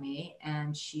Academy,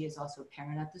 and she is also a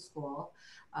parent at the school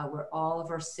where all of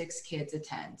her 6 kids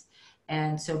attend.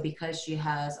 And so because she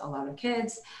has a lot of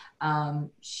kids,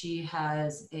 she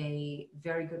has a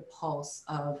very good pulse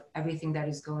of everything that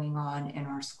is going on in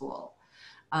our school.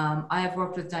 I have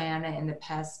worked with Diana in the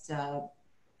past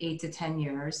 8 to 10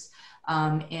 years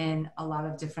in a lot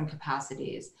of different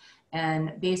capacities.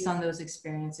 And based on those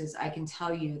experiences, I can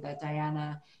tell you that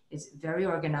Diana is very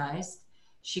organized.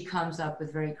 She comes up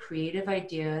with very creative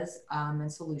ideas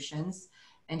and solutions.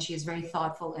 and she is very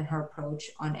thoughtful in her approach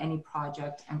on any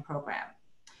project and program.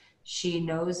 She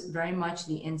knows very much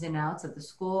the ins and outs of the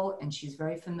school, and she's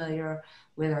very familiar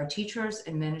with our teachers,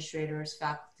 administrators,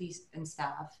 faculty, and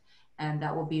staff, and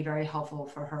that will be very helpful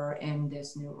for her in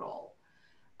this new role.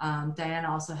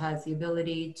 Diana also has the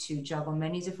ability to juggle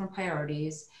many different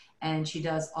priorities, and she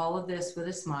does all of this with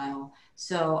a smile.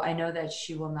 So I know that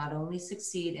she will not only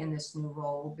succeed in this new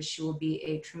role, but she will be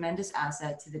a tremendous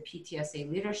asset to the PTSA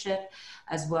leadership,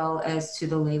 as well as to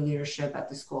the lay leadership at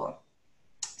the school.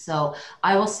 So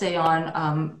I will stay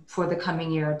on for the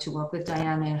coming year to work with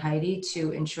Diana and Heidi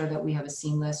to ensure that we have a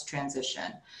seamless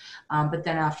transition. But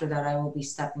then after that, I will be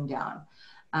stepping down.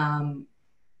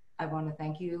 I want to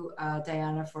thank you,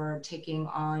 Diana, for taking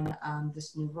on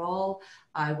this new role.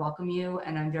 I welcome you,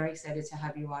 and I'm very excited to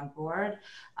have you on board.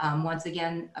 Once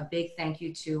again, a big thank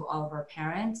you to all of our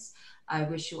parents. I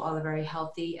wish you all a very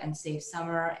healthy and safe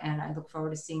summer, and I look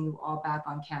forward to seeing you all back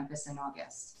on campus in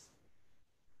August.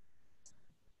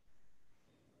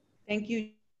 Thank you,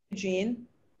 Jean.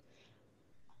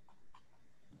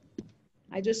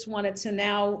 I just wanted to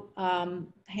now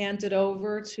hand it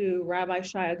over to Rabbi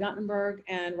Shaya Guttenberg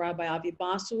and Rabbi Avi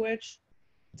Bosowich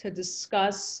to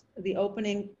discuss the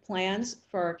opening plans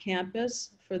for our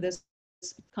campus for this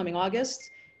coming August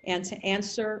and to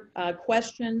answer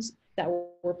questions that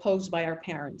were posed by our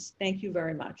parents. Thank you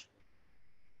very much.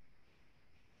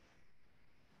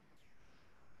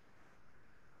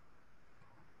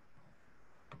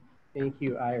 Thank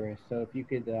you, Iris. So if you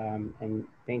could, and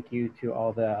thank you to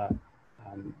all the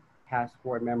past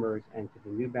board members and to the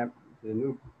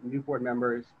new board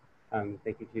members.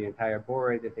 Thank you to the entire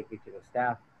board, and thank you to the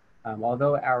staff.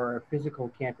 Although our physical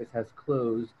campus has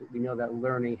closed, we know that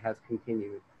learning has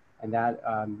continued, and that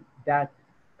that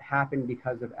happened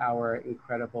because of our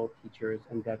incredible teachers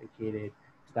and dedicated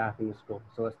staff in the school.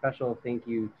 So a special thank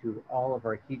you to all of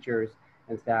our teachers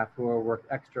and staff who have worked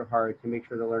extra hard to make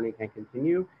sure the learning can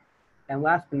continue. And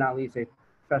last but not least, a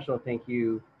special thank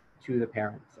you to the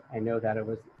parents. I know that it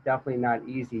was definitely not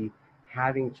easy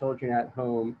having children at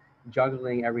home,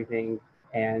 juggling everything,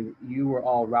 and you were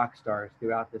all rock stars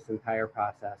throughout this entire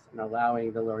process and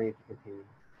allowing the learning to continue.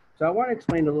 So I want to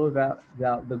explain a little about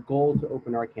the goal to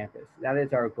open our campus. That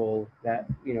is our goal, that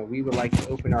we would like to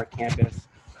open our campus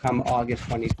come August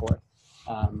 24th.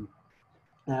 And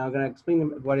I'm going to explain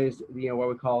what is what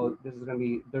we call, this is going to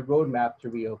be the roadmap to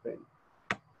reopen.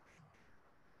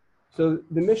 So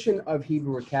the mission of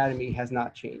Hebrew Academy has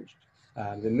not changed.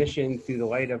 The mission, through the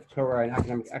light of Torah and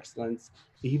academic excellence,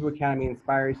 the Hebrew Academy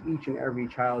inspires each and every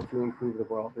child to improve the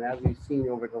world. And as we've seen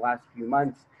over the last few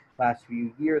months, last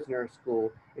few years in our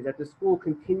school, is that the school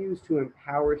continues to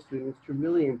empower students to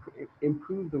really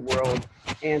improve the world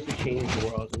and to change the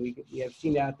world. And we have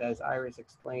seen that, as Iris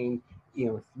explained,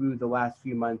 through the last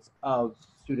few months of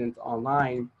students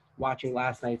online, watching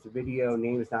last night's video,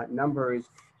 Names Not Numbers,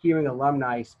 hearing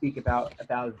alumni speak about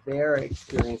their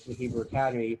experience in Hebrew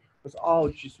Academy was all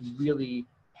just really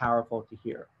powerful to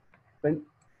hear. But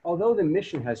although the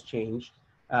mission has changed,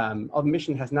 the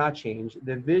mission has not changed,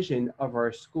 the vision of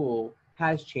our school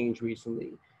has changed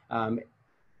recently.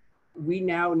 We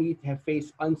now need to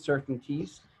face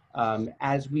uncertainties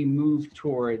as we move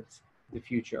towards the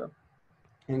future.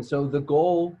 And so the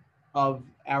goal of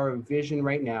our vision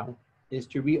right now is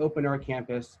to reopen our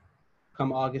campus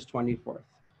come August 24th.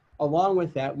 Along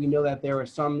with that, we know that there are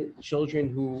some children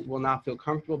who will not feel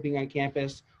comfortable being on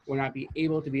campus, will not be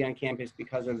able to be on campus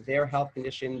because of their health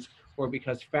conditions or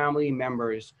because family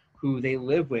members who they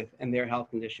live with and their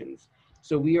health conditions.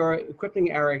 So we are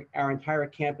equipping our entire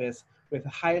campus with the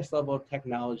highest level of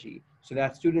technology so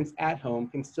that students at home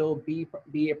can still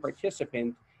be a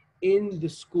participant in the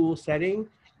school setting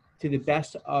to the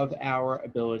best of our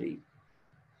ability.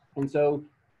 And so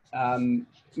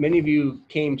many of you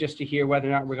came just to hear whether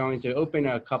or not we're going to open.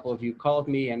 A couple of you called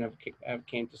me and have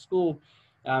came to school.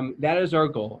 That is our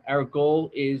goal. Our goal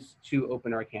is to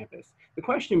open our campus. The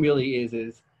question really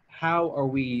is how are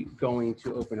we going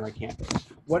to open our campus?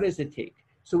 What does it take?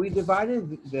 So we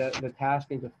divided the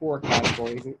task into 4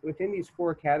 categories. And within these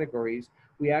 4 categories,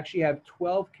 we actually have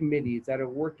 12 committees that are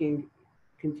working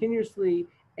continuously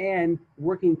and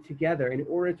working together in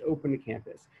order to open the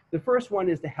campus. The first one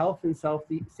is the health and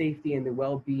safety and the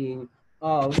well-being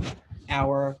of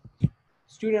our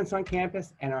students on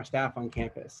campus and our staff on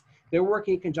campus. They're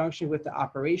working in conjunction with the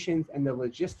operations and the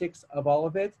logistics of all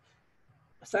of it,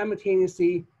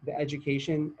 simultaneously the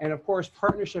education, and of course,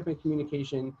 partnership and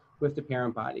communication with the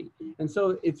parent body. And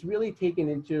so it's really taken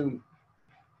into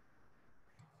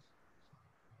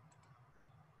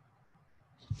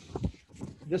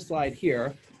this slide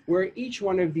here, where each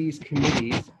one of these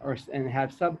committees and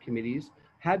have subcommittees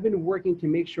have been working to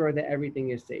make sure that everything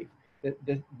is safe,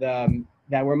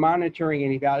 that we're monitoring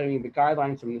and evaluating the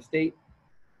guidelines from the state,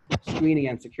 screening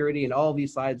and security, and all of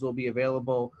these slides will be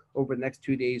available over the next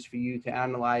 2 days for you to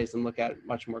analyze and look at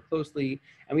much more closely.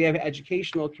 And we have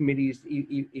educational committees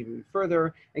even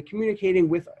further, and communicating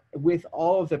with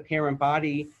all of the parent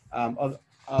body of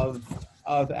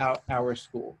our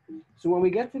school. So when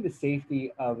we get to the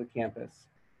safety of the campus,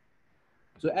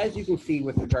 so as you can see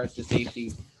with regards to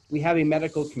safety, we have a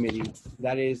medical committee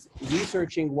that is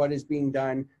researching what is being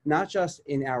done, not just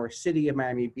in our city of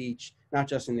Miami Beach, not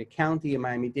just in the county of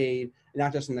Miami-Dade,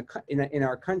 not just in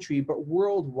our country, but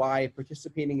worldwide,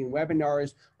 participating in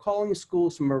webinars, calling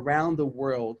schools from around the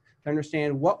world to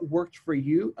understand what worked for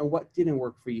you and what didn't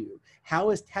work for you.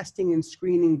 How is testing and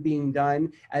screening being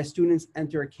done as students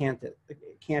enter a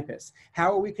campus?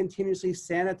 How are we continuously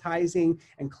sanitizing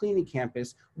and cleaning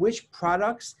campus? Which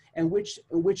products and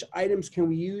which items can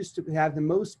we use to have the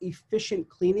most efficient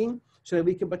cleaning so that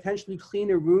we can potentially clean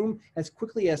a room as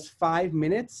quickly as 5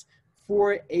 minutes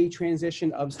for a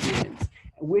transition of students?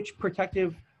 Which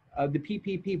protective, the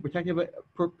PPP,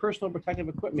 personal protective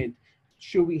equipment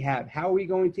should we have? How are we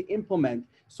going to implement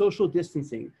social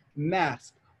distancing,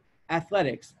 masks,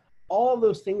 athletics? All of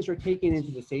those things are taken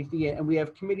into the safety, and we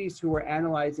have committees who are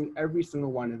analyzing every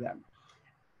single one of them.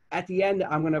 At the end,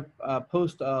 I'm going to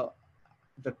post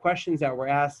the questions that were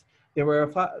asked.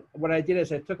 What I did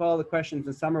is I took all the questions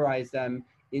and summarized them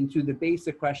into the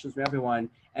basic questions from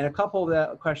everyone. And a couple of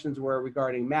the questions were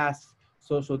regarding masks,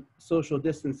 social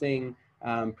distancing,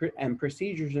 and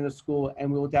procedures in the school,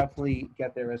 and we will definitely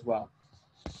get there as well.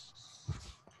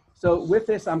 So with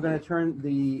this, I'm going to turn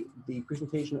the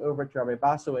presentation over to Rabbi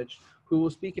Basowitz, who will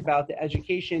speak about the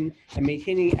education and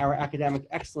maintaining our academic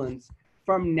excellence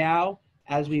from now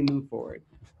as we move forward.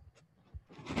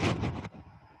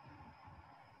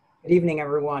 Good evening,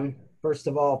 everyone. First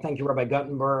of all, thank you, Rabbi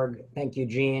Guttenberg. Thank you,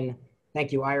 Jean.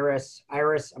 Thank you, Iris.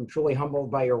 Iris, I'm truly humbled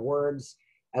by your words.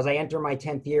 As I enter my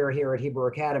 10th year here at Hebrew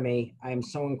Academy, I am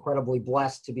so incredibly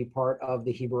blessed to be part of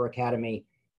the Hebrew Academy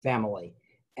family.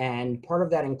 And part of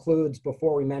that includes,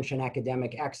 before we mention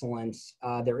academic excellence,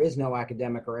 there is no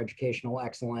academic or educational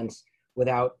excellence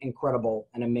without incredible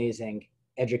and amazing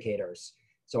educators.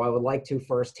 So I would like to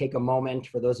first take a moment,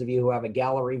 for those of you who have a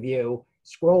gallery view,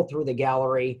 scroll through the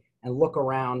gallery and look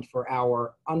around for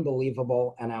our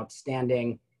unbelievable and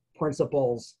outstanding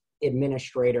principals,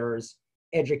 administrators,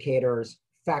 educators,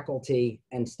 faculty,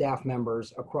 and staff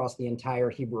members across the entire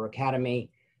Hebrew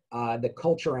Academy. The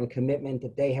culture and commitment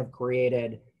that they have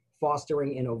created,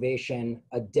 fostering innovation,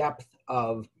 a depth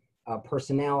of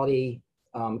personality,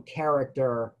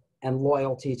 character, and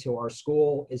loyalty to our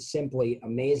school is simply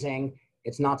amazing.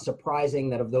 It's not surprising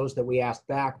that of those that we asked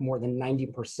back, more than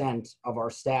 90% of our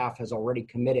staff has already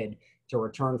committed to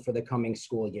return for the coming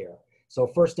school year. So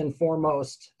first and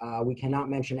foremost, we cannot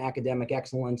mention academic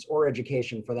excellence or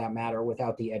education for that matter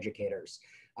without the educators.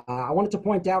 I wanted to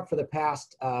point out for the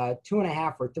past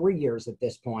 2.5 or 3 years at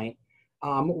this point,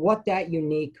 what that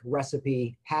unique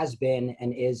recipe has been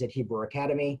and is at Hebrew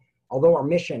Academy. Although our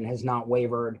mission has not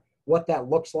wavered, what that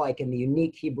looks like in the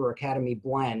unique Hebrew Academy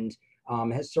blend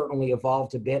has certainly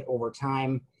evolved a bit over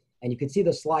time. And you can see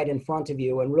the slide in front of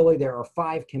you, and really there are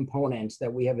 5 components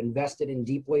that we have invested in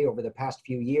deeply over the past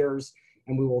few years,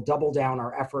 and we will double down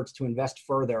our efforts to invest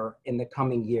further in the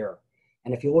coming year.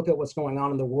 And if you look at what's going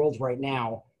on in the world right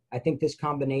now, I think this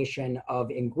combination of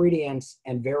ingredients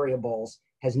and variables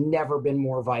has never been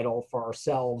more vital for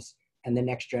ourselves and the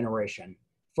next generation.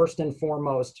 First and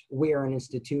foremost, we are an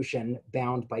institution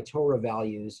bound by Torah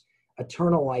values,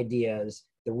 eternal ideas,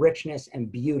 the richness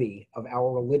and beauty of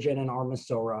our religion and our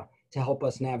Masorah to help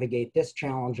us navigate this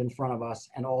challenge in front of us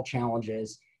and all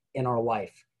challenges in our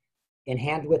life. In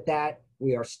hand with that,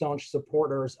 we are staunch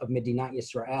supporters of Medinat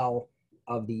Yisrael,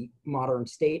 of the modern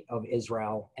state of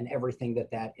Israel, and everything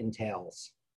that that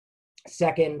entails.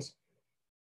 Second,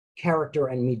 character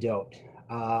and midot.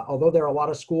 Although there are a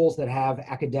lot of schools that have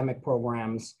academic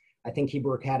programs, I think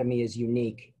Hebrew Academy is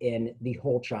unique in the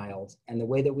whole child and the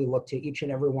way that we look to each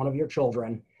and every one of your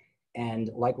children. And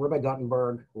like Rabbi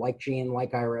Guttenberg, like Jean,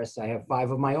 like Iris, I have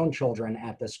 5 of my own children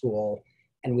at the school,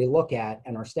 and we look at,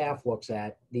 and our staff looks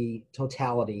at, the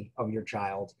totality of your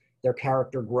child, their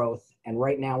character growth, and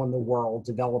right now in the world,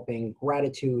 developing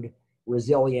gratitude,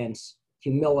 resilience,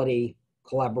 humility,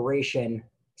 collaboration,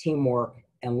 teamwork,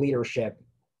 and leadership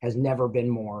has never been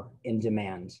more in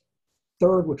demand.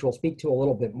 Third, which we'll speak to a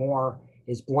little bit more,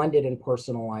 is blended and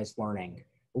personalized learning.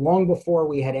 Long before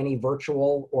we had any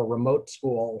virtual or remote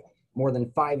school, more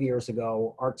than 5 years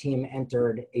ago, our team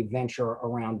entered a venture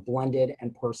around blended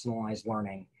and personalized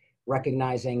learning,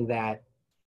 recognizing that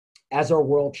As our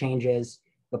world changes,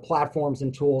 the platforms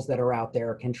and tools that are out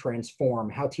there can transform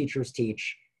how teachers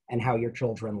teach and how your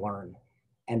children learn.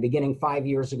 And beginning 5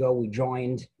 years ago, we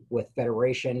joined with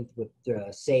Federation, with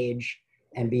SAGE,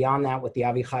 and beyond that with the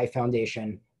Avichai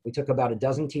Foundation. We took about a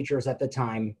dozen teachers at the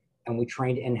time and we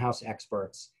trained in-house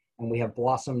experts, and we have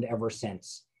blossomed ever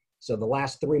since. So the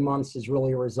last 3 months is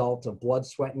really a result of blood,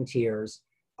 sweat, and tears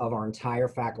of our entire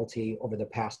faculty over the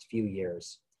past few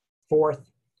years.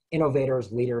 Fourth,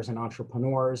 innovators, leaders, and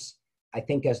entrepreneurs. I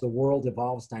think as the world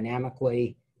evolves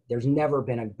dynamically, there's never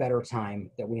been a better time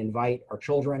that we invite our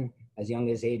children as young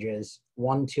as ages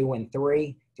 1, 2, and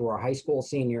 3 through our high school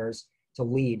seniors to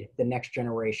lead the next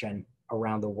generation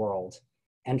around the world.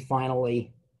 And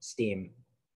finally, STEAM.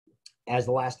 As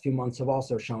the last few months have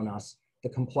also shown us, the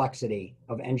complexity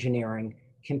of engineering,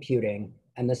 computing,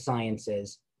 and the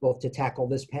sciences, both to tackle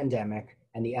this pandemic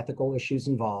and the ethical issues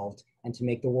involved and to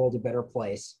make the world a better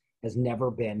place, has never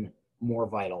been more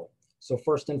vital. So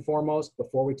first and foremost,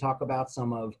 before we talk about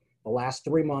some of the last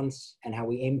 3 months and how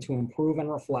we aim to improve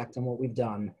and reflect on what we've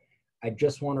done, I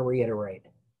just want to reiterate,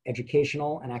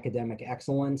 educational and academic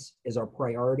excellence is our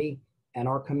priority and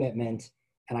our commitment,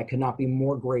 and I could not be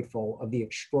more grateful of the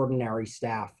extraordinary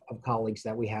staff of colleagues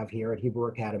that we have here at Hebrew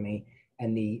Academy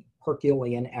and the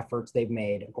Herculean efforts they've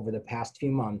made over the past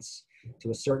few months.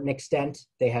 To a certain extent,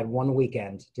 they had 1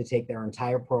 weekend to take their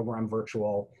entire program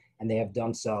virtual, and they have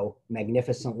done so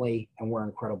magnificently, and we're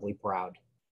incredibly proud.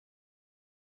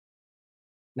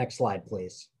 Next slide,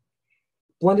 please.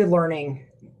 Blended learning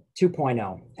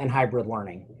 2.0 and hybrid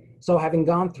learning. So having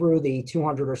gone through the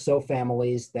 200 or so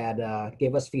families that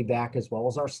gave us feedback, as well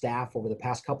as our staff over the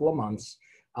past couple of months,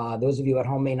 those of you at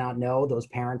home may not know, those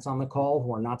parents on the call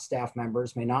who are not staff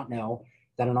members may not know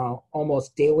that on an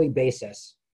almost daily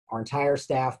basis, our entire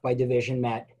staff by division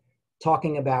met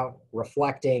talking about,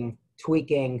 reflecting,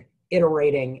 tweaking,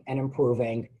 iterating, and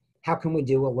improving. How can we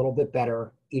do a little bit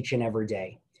better each and every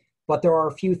day? But there are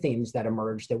a few themes that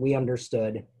emerged that we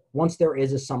understood. Once there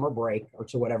is a summer break, or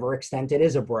to whatever extent it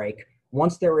is a break,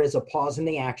 once there is a pause in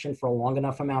the action for a long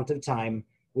enough amount of time,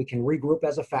 we can regroup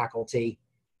as a faculty,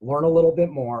 learn a little bit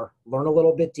more, learn a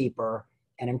little bit deeper,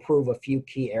 and improve a few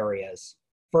key areas.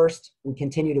 First, we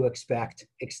continue to expect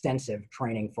extensive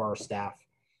training for our staff.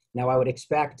 Now, I would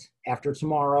expect after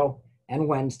tomorrow and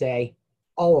Wednesday,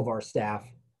 all of our staff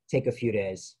take a few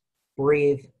days,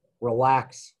 breathe,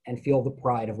 relax, and feel the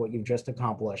pride of what you've just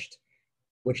accomplished,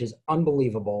 which is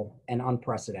unbelievable and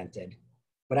unprecedented.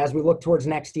 But as we look towards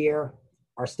next year,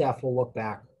 our staff will look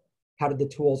back. How did the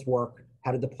tools work?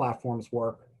 How did the platforms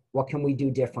work? What can we do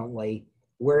differently?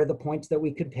 Where are the points that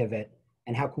we could pivot?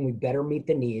 And how can we better meet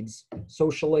the needs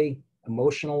socially,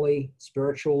 emotionally,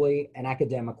 spiritually, and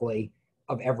academically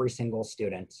of every single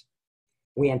student?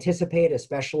 We anticipate,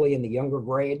 especially in the younger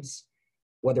grades,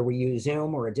 whether we use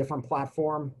Zoom or a different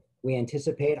platform, we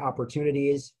anticipate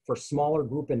opportunities for smaller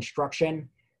group instruction,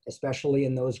 especially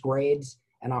in those grades,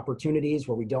 and opportunities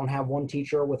where we don't have one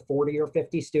teacher with 40 or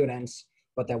 50 students,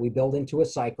 but that we build into a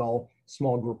cycle,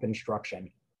 small group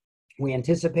instruction. We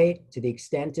anticipate, to the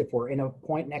extent if we're in a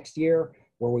point next year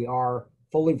where we are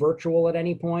fully virtual at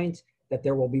any point, that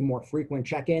there will be more frequent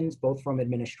check-ins, both from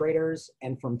administrators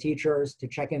and from teachers, to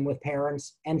check in with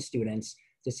parents and students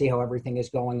to see how everything is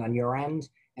going on your end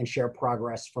and share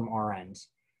progress from our end.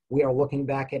 We are looking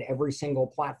back at every single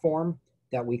platform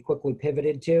that we quickly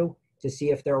pivoted to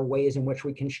see if there are ways in which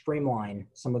we can streamline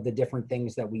some of the different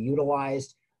things that we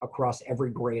utilized across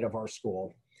every grade of our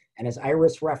school. And as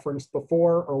Iris referenced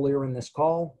before, earlier in this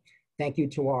call, thank you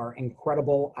to our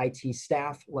incredible IT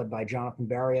staff led by Jonathan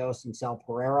Barrios and Sal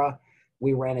Pereira.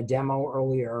 We ran a demo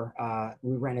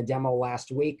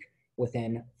last week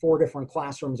within 4 different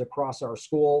classrooms across our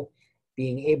school,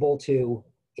 being able to,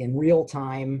 in real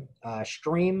time,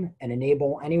 stream and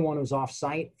enable anyone who's off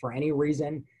site for any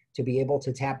reason to be able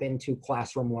to tap into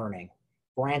classroom learning.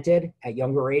 Granted, at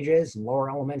younger ages, in lower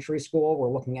elementary school, we're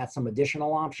looking at some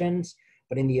additional options,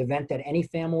 but in the event that any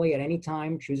family at any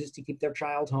time chooses to keep their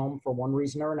child home for one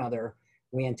reason or another,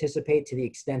 we anticipate, to the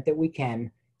extent that we can,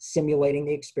 simulating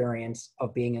the experience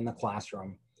of being in the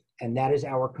classroom. And that is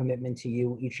our commitment to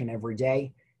you each and every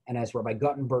day. And as Rabbi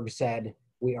Guttenberg said,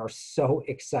 we are so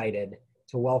excited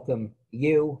to welcome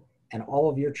you and all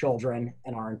of your children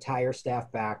and our entire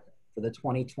staff back for the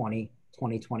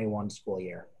 2020-2021 school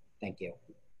year. Thank you.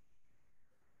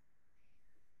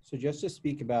 So just to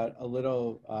speak about a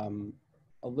little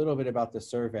bit about the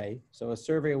survey. So a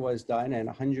survey was done and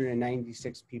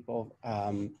 196 people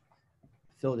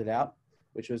filled it out,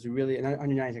 which was really,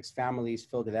 196 families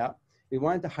filled it out. We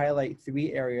wanted to highlight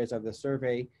 3 areas of the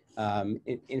survey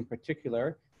in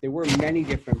particular there were many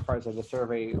different parts of the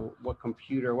survey. What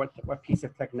computer, what piece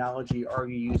of technology are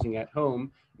you using at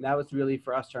home? And that was really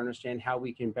for us to understand how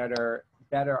we can better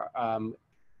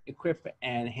equip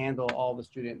and handle all the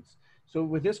students. So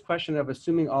with this question of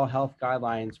assuming all health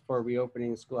guidelines for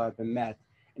reopening school have been met,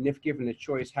 and if given a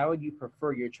choice, how would you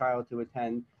prefer your child to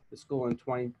attend the school in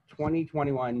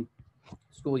 2021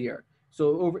 school year?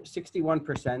 So over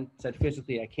 61% said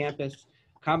physically at campus.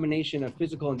 Combination of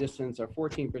physical and distance are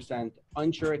 14%,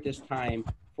 unsure at this time,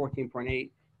 14.8,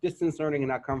 distance learning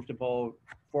and not comfortable,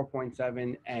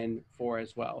 4.7, and 4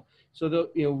 as well. So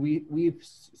we've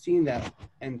seen that,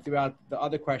 and throughout the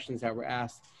other questions that were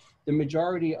asked, the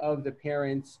majority of the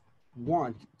parents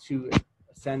want to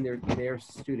send their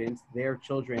students, their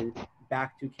children,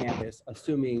 back to campus,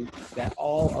 assuming that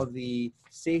all of the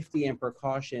safety and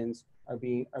precautions are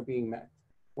being met.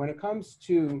 When it comes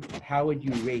to how would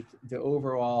you rate the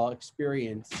overall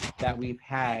experience that we've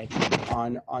had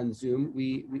on Zoom,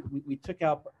 we took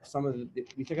out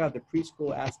the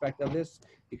preschool aspect of this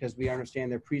because we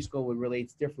understand that preschool would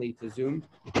relate differently to Zoom,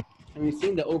 and we've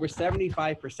seen that over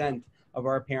 75% of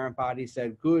our parent body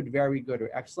said good, very good, or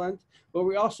excellent. But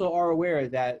we also are aware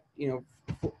that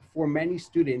for many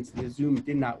students the Zoom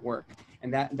did not work.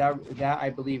 And that I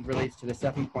believe relates to the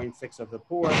 7.6 of the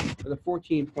poor, or the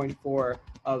 14.4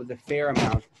 of the fair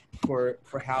amount for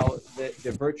how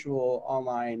the virtual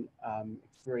online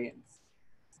experience.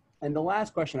 And the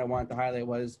last question I wanted to highlight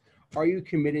was, are you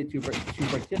committed to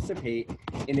participate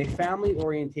in a family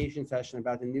orientation session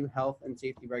about the new health and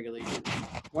safety regulations?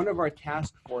 One of our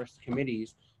task force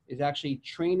committees is actually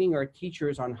training our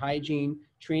teachers on hygiene,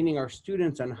 training our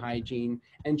students on hygiene,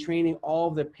 and training all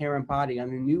of the parent body on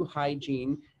the new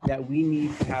hygiene that we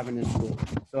need to have in the school.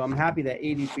 So I'm happy that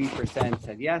 83%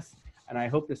 said yes, and I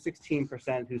hope the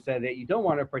 16% who said that you don't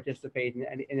want to participate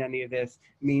in any of this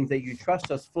means that you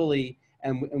trust us fully,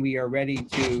 and we are ready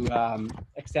to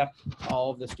accept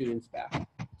all of the students back.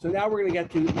 So now we're going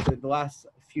to get to the last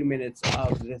few minutes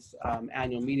of this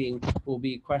annual meeting will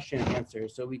be question and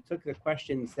answers. So we took the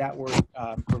questions that were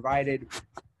provided,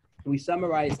 we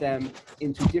summarized them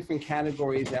into different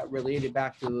categories that related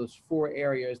back to those 4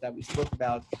 areas that we spoke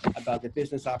about the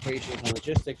business operations and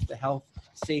logistics, the health,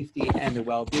 safety, and the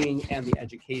well-being, and the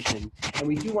education. And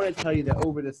we do want to tell you that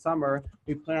over the summer,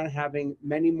 we plan on having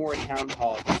many more town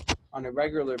halls on a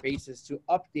regular basis to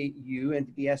update you and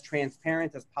to be as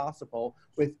transparent as possible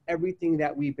with everything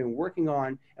that we've been working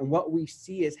on and what we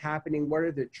see is happening, what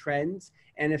are the trends,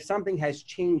 and if something has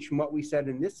changed from what we said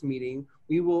in this meeting,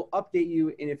 we will update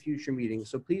you in a future meeting.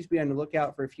 So please be on the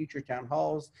lookout for future town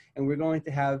halls, and we're going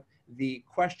to have the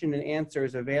question and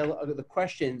answers the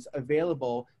questions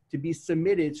available to be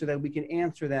submitted so that we can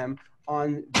answer them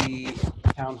on the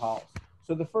town halls.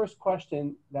 So the first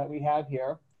question that we have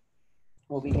here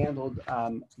will be handled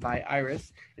by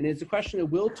Iris, and it's a question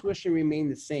of, will tuition remain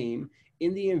the same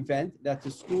in the event that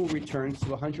the school returns to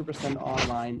 100%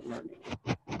 online learning?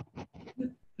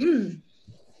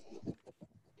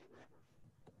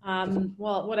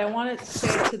 Well, what I wanted to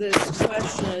say to this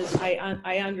question is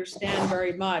I understand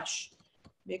very much,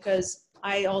 because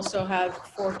I also have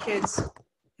 4 kids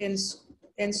in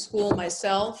school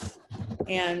myself,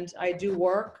 and I do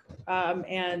work.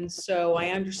 And so I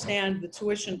understand the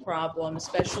tuition problem,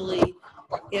 especially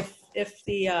if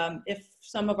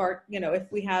some of our,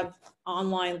 if we have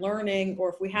online learning, or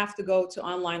if we have to go to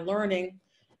online learning,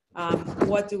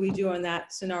 what do we do in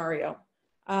that scenario?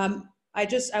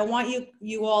 I want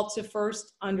you all to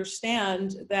first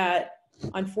understand that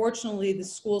unfortunately the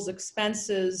school's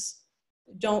expenses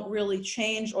don't really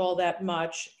change all that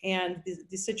much, and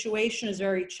the situation is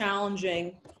very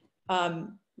challenging,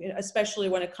 especially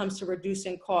when it comes to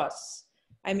reducing costs.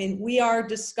 I mean, we are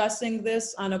discussing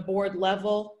this on a board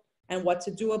level and what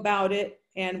to do about it,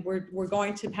 and we're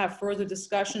going to have further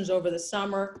discussions over the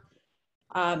summer.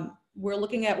 We're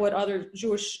looking at what other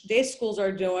Jewish day schools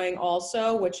are doing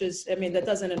also, which is, I mean, that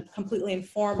doesn't completely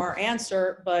inform our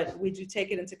answer, but we do take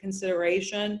it into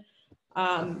consideration.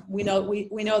 We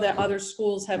know that other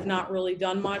schools have not really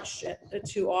done much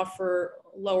to offer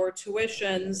lower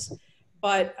tuitions,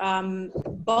 but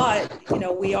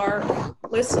we are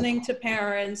listening to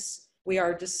parents. We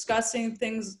are discussing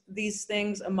these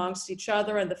things amongst each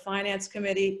other and the finance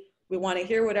committee. We want to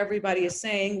hear what everybody is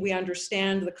saying. We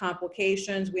understand the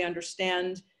complications. We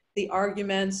understand the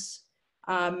arguments.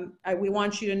 We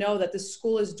want you to know that the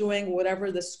school is doing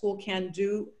whatever the school can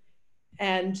do,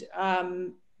 and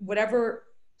whatever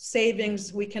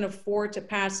savings we can afford to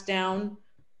pass down,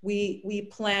 we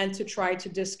plan to try to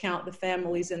discount the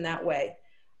families in that way.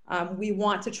 We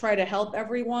want to try to help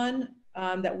everyone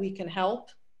that we can help.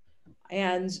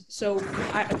 And so,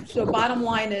 so bottom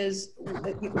line is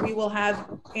we will have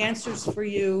answers for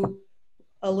you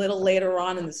a little later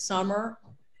on in the summer,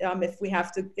 if we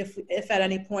have to, if at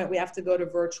any point we have to go to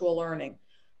virtual learning.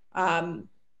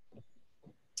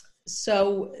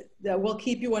 So we'll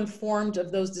keep you informed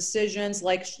of those decisions.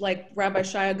 Like Rabbi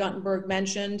Shaya Guttenberg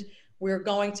mentioned, we're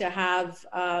going to have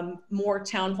more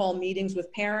town hall meetings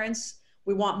with parents.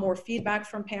 We want more feedback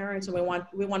from parents, and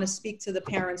we want to speak to the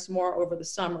parents more over the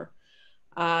summer.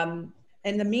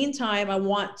 In the meantime, I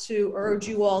want to urge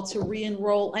you all to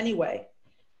re-enroll anyway,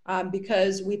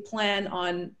 because we plan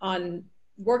on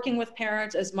working with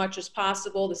parents as much as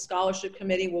possible. The scholarship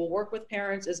committee will work with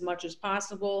parents as much as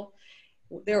possible.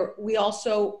 I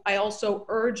also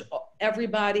urge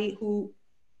everybody who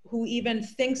even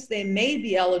thinks they may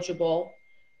be eligible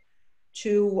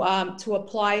to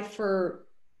apply for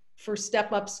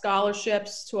step-up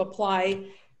scholarships, to apply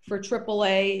for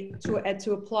AAA,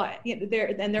 to apply.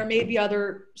 There may be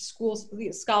other schools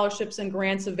scholarships and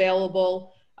grants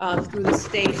available through the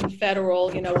state and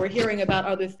federal. We're hearing about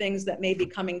other things that may be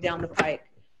coming down the pike.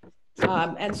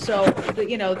 And so,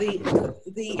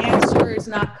 the answer is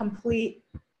not complete,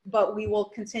 but we will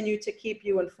continue to keep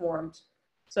you informed.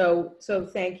 So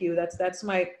thank you. That's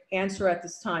my answer at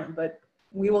this time, but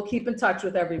we will keep in touch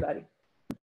with everybody.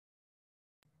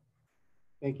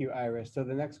 Thank you, Iris. So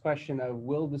the next question of,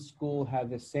 will the school have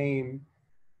the same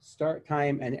start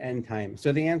time and end time?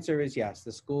 So the answer is yes.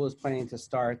 The school is planning to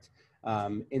start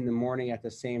in the morning at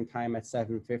the same time at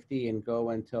 7:50 and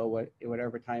go until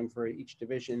whatever time for each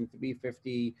division,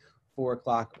 3:50, 4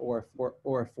 o'clock, or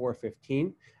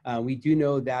 4:15. We do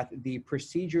know that the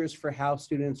procedures for how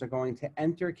students are going to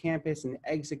enter campus and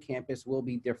exit campus will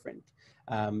be different.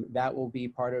 That will be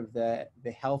part of the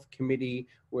health committee,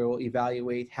 where we'll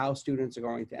evaluate how students are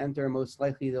going to enter. Most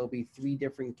likely there'll be 3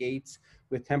 different gates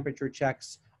with temperature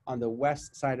checks on the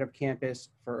west side of campus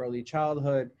for early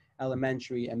childhood,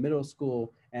 elementary, and middle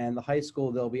school. And the high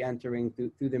school, they'll be entering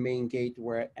through the main gate,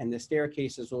 and the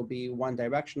staircases will be one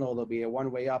directional. There'll be a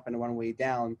one-way up and a one-way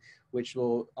down, which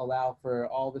will allow for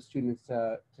all the students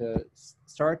to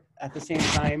start at the same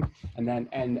time and then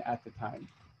end at the time.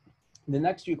 The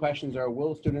next few questions are,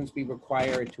 will students be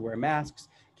required to wear masks?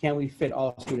 Can we fit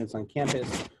all students on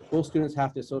campus? Will students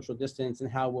have to social distance,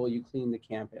 and how will you clean the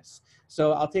campus?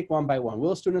 So I'll take one by one.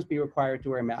 Will students be required to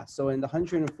wear masks? So in the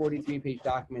 143-page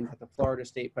document that the Florida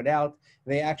State put out,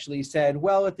 they actually said,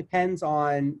 well, it depends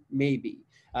on maybe.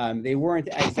 They weren't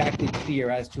exactly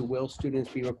clear as to will students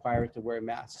be required to wear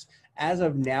masks. As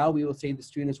of now, we will say the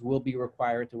students will be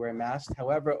required to wear masks.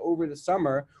 However, over the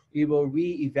summer, we will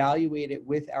re-evaluate it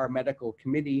with our medical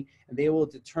committee, and they will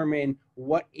determine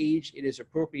what age it is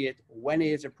appropriate, when it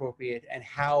is appropriate, and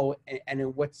how and in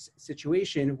what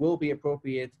situation will be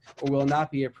appropriate or will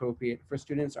not be appropriate for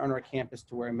students on our campus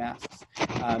to wear masks.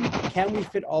 Can we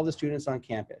fit all the students on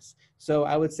campus? So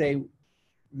I would say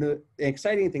the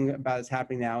exciting thing about what's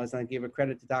happening now is, and I give a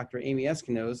credit to Dr. Amy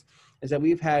Eskinoz, is that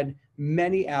we've had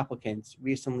many applicants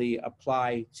recently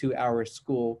apply to our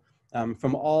school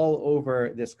from all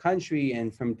over this country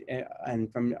and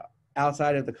from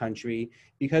outside of the country,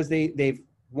 because they've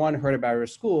heard about our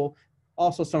school.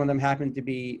 Also, some of them happen to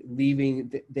be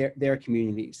leaving their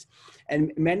communities.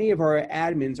 And many of our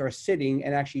admins are sitting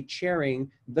and actually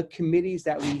chairing the committees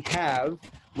that we have,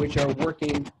 which are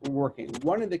working.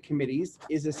 One of the committees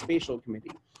is a spatial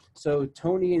committee. So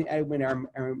Tony and Edwin,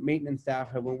 our maintenance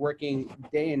staff, have been working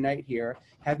day and night here,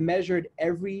 have measured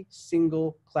every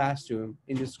single classroom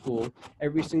in the school,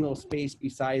 every single space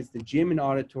besides the gym and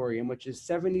auditorium, which is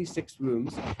 76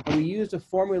 rooms. And we used a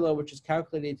formula which is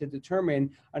calculated to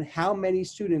determine on how many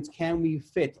students can we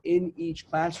fit in each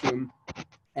classroom,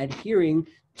 adhering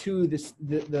to the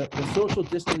social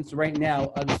distance right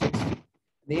now of 6 feet.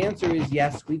 The answer is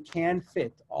yes, we can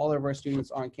fit all of our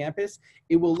students on campus.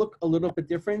 It will look a little bit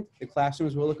different. The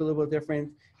classrooms will look a little bit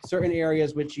different. Certain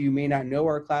areas which you may not know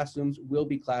are classrooms will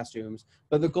be classrooms,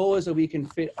 but the goal is that we can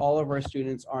fit all of our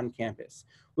students on campus.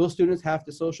 Will students have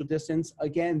to social distance?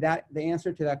 Again, the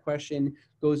answer to that question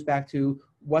goes back to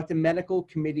what the medical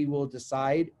committee will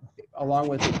decide, along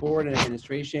with the board and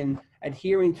administration,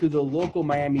 adhering to the local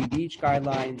Miami Beach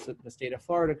guidelines, the state of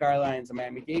Florida guidelines, the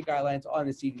Miami-Dade guidelines, on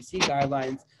the CDC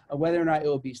guidelines, of whether or not it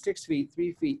will be 6 feet,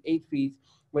 3 feet, 8 feet,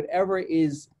 whatever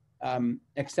is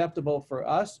acceptable for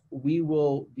us, we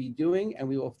will be doing, and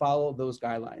we will follow those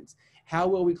guidelines. How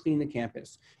will we clean the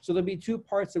campus? So there'll be 2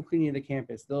 parts of cleaning the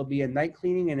campus. There'll be a night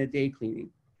cleaning and a day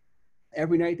cleaning.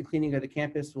 Every night, the cleaning of the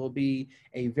campus will be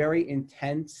a very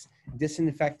intense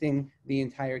disinfecting the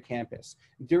entire campus.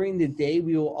 During the day,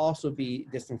 we will also be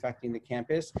disinfecting the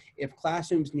campus. If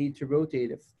classrooms need to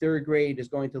rotate, if third grade is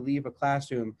going to leave a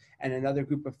classroom and another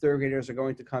group of third graders are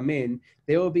going to come in,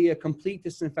 there will be a complete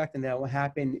disinfectant that will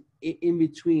happen in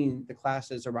between the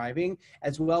classes arriving,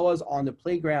 as well as on the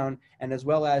playground and as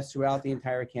well as throughout the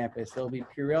entire campus. There will be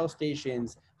Purell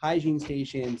stations, hygiene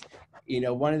stations.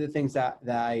 One of the things that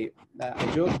I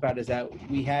joke about is that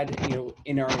we had,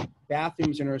 in our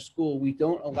bathrooms in our school, we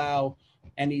don't allow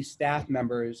any staff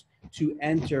members to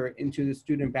enter into the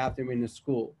student bathroom in the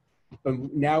school. But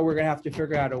now we're going to have to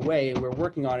figure out a way, and we're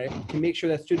working on it, to make sure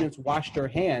that students wash their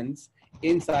hands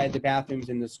inside the bathrooms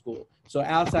in the school. So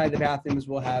outside the bathrooms,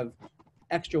 we'll have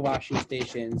extra washing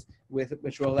stations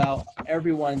which will allow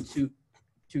everyone to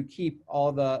keep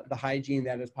all the hygiene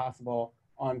that is possible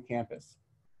on campus.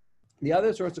 The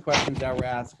other sorts of questions that were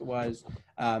asked was,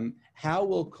 how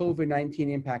will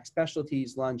COVID-19 impact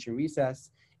specialties, lunch, and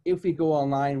recess? If we go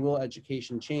online, will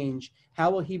education change? How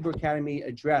will Hebrew Academy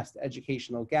address the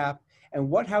educational gap? And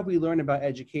what have we learned about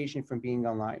education from being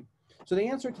online? So the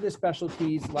answer to the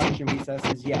specialties, lunch, and recess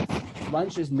is yes.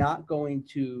 Lunch is not going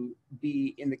to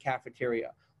be in the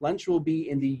cafeteria. Lunch will be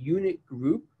in the unit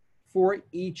group for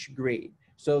each grade.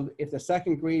 So if the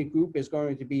second grade group is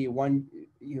going to be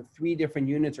 3 different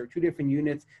units or 2 different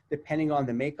units, depending on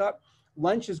the makeup,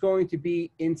 lunch is going to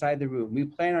be inside the room. We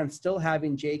plan on still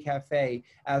having J Cafe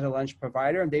as a lunch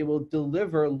provider, and they will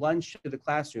deliver lunch to the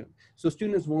classroom. So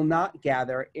students will not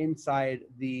gather inside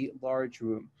the large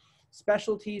room.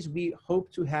 Specialties we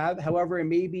hope to have, however, it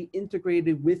may be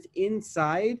integrated with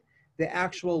inside the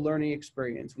actual learning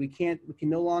experience. We can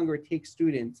no longer take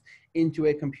students into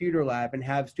a computer lab and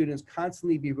have students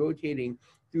constantly be rotating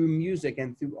through music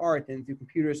and through art and through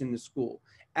computers in the school.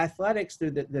 Athletics,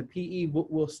 the PE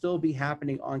will still be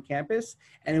happening on campus,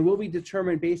 and it will be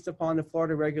determined based upon the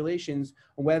Florida regulations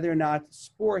whether or not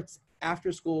sports,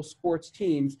 after school sports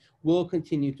teams will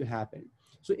continue to happen.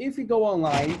 So if we go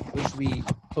online, which we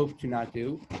hope to not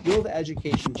do, will the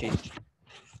education change?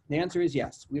 The answer is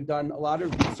yes. We've done a lot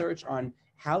of research on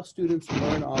how students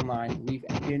learn online. We've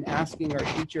been asking our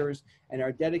teachers, and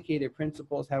our dedicated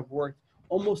principals have worked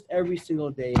almost every single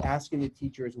day asking the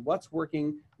teachers what's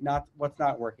working, what's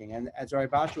not working. And as Rabbi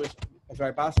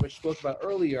Boswich spoke about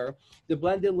earlier, the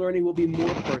blended learning will be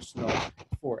more personal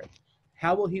for it.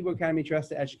 How will Hebrew Academy address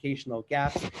the educational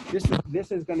gaps?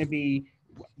 This is going to be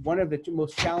one of the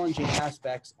most challenging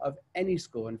aspects of any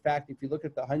school. In fact, if you look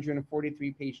at the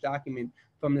 143-page document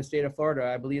from the state of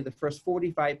Florida, I believe the first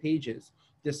 45 pages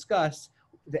discuss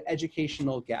the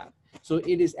educational gap. So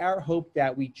it is our hope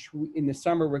that in the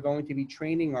summer, we're going to be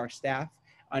training our staff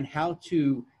on how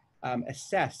to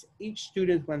assess each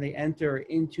student when they enter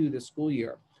into the school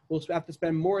year. We'll have to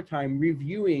spend more time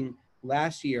reviewing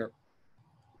last year,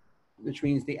 which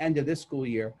means the end of this school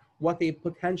year, what they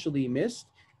potentially missed,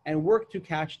 and work to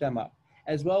catch them up,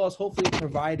 as well as hopefully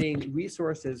providing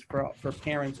resources for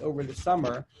parents over the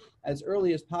summer as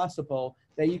early as possible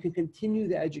that you can continue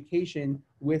the education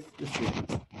with the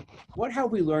students. What have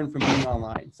we learned from being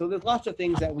online? So there's lots of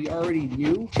things that we already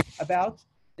knew about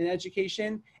in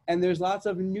education, and there's lots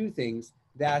of new things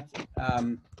that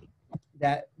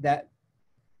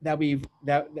we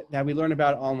learn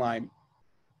about online.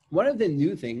 One of the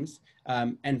new things,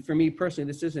 and for me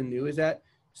personally, this isn't new, is that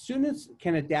students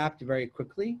can adapt very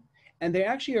quickly, and they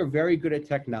actually are very good at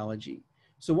technology.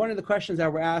 So one of the questions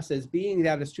that were asked is, being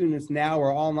that the students now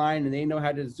are online and they know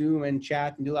how to Zoom and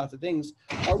chat and do lots of things,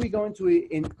 are we going to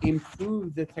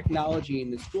improve the technology in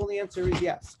the school? The answer is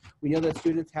yes. We know that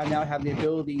students now have the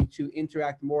ability to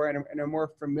interact more and are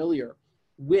more familiar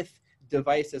with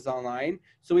devices online.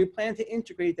 So we plan to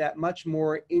integrate that much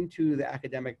more into the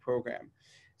academic program.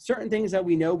 Certain things that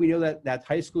we know that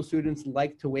high school students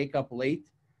like to wake up late.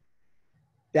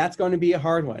 That's going to be a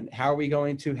hard one. How are we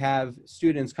going to have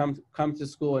students come to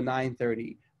school at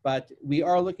 9:30? But we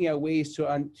are looking at ways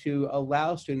to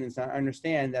allow students to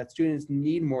understand that students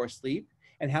need more sleep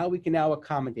and how we can now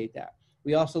accommodate that.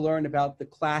 We also learned about the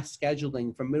class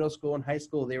scheduling from middle school and high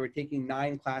school. They were taking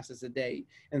 9 classes a day.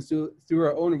 And so through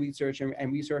our own research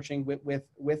and researching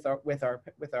with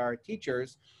our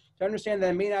teachers, to understand that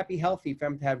it may not be healthy for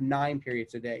them to have 9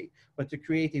 periods a day, but to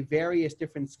create various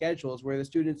different schedules where the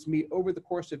students meet over the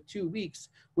course of 2 weeks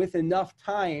with enough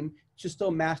time to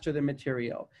still master the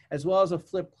material, as well as a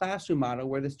flipped classroom model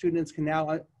where the students can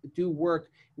now do work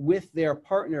with their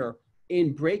partner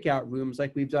in breakout rooms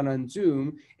like we've done on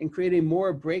Zoom, and creating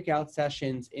more breakout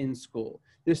sessions in school.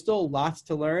 There's still lots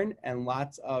to learn and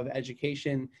lots of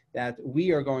education that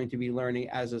we are going to be learning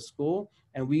as a school,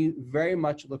 And we very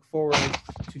much look forward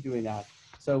to doing that.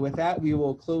 So with that, we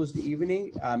will close the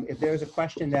evening. If there's a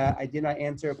question that I did not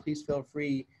answer, please feel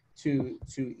free to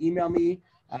email me,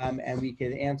 and we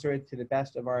can answer it to the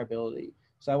best of our ability.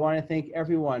 So I want to thank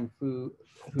everyone who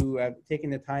have taken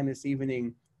the time this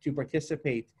evening to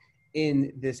participate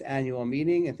in this annual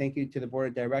meeting, and thank you to the Board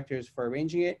of Directors for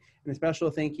arranging it. And a special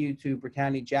thank you to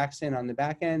Brittany Jackson on the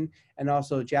back end, and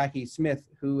also Jackie Smith,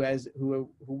 who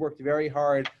worked very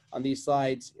hard on these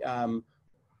slides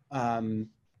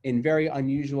in very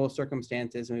unusual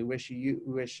circumstances. And we wish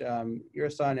your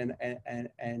son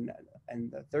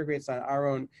and the third grade son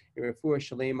Aaron Refuah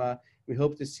Shalema. We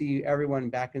hope to see everyone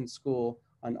back in school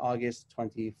on August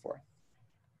 24th.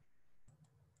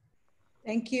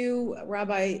 Thank you,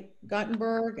 Rabbi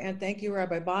Guttenberg, and thank you,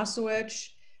 Rabbi Bosowich.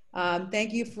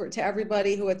 Thank you to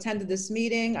everybody who attended this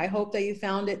meeting. I hope that you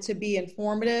found it to be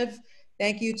informative.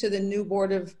 Thank you to the new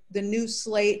board of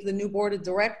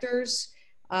directors.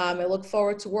 I look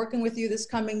forward to working with you this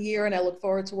coming year, and I look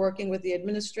forward to working with the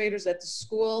administrators at the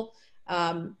school.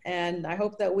 And I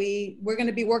hope that we're going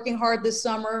to be working hard this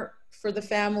summer for the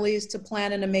families to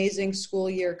plan an amazing school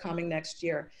year coming next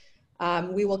year.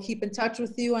 We will keep in touch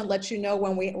with you and let you know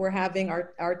when we're having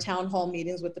our town hall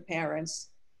meetings with the parents.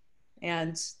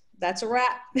 And that's a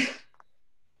wrap.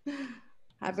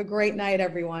 Have a great night,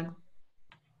 everyone.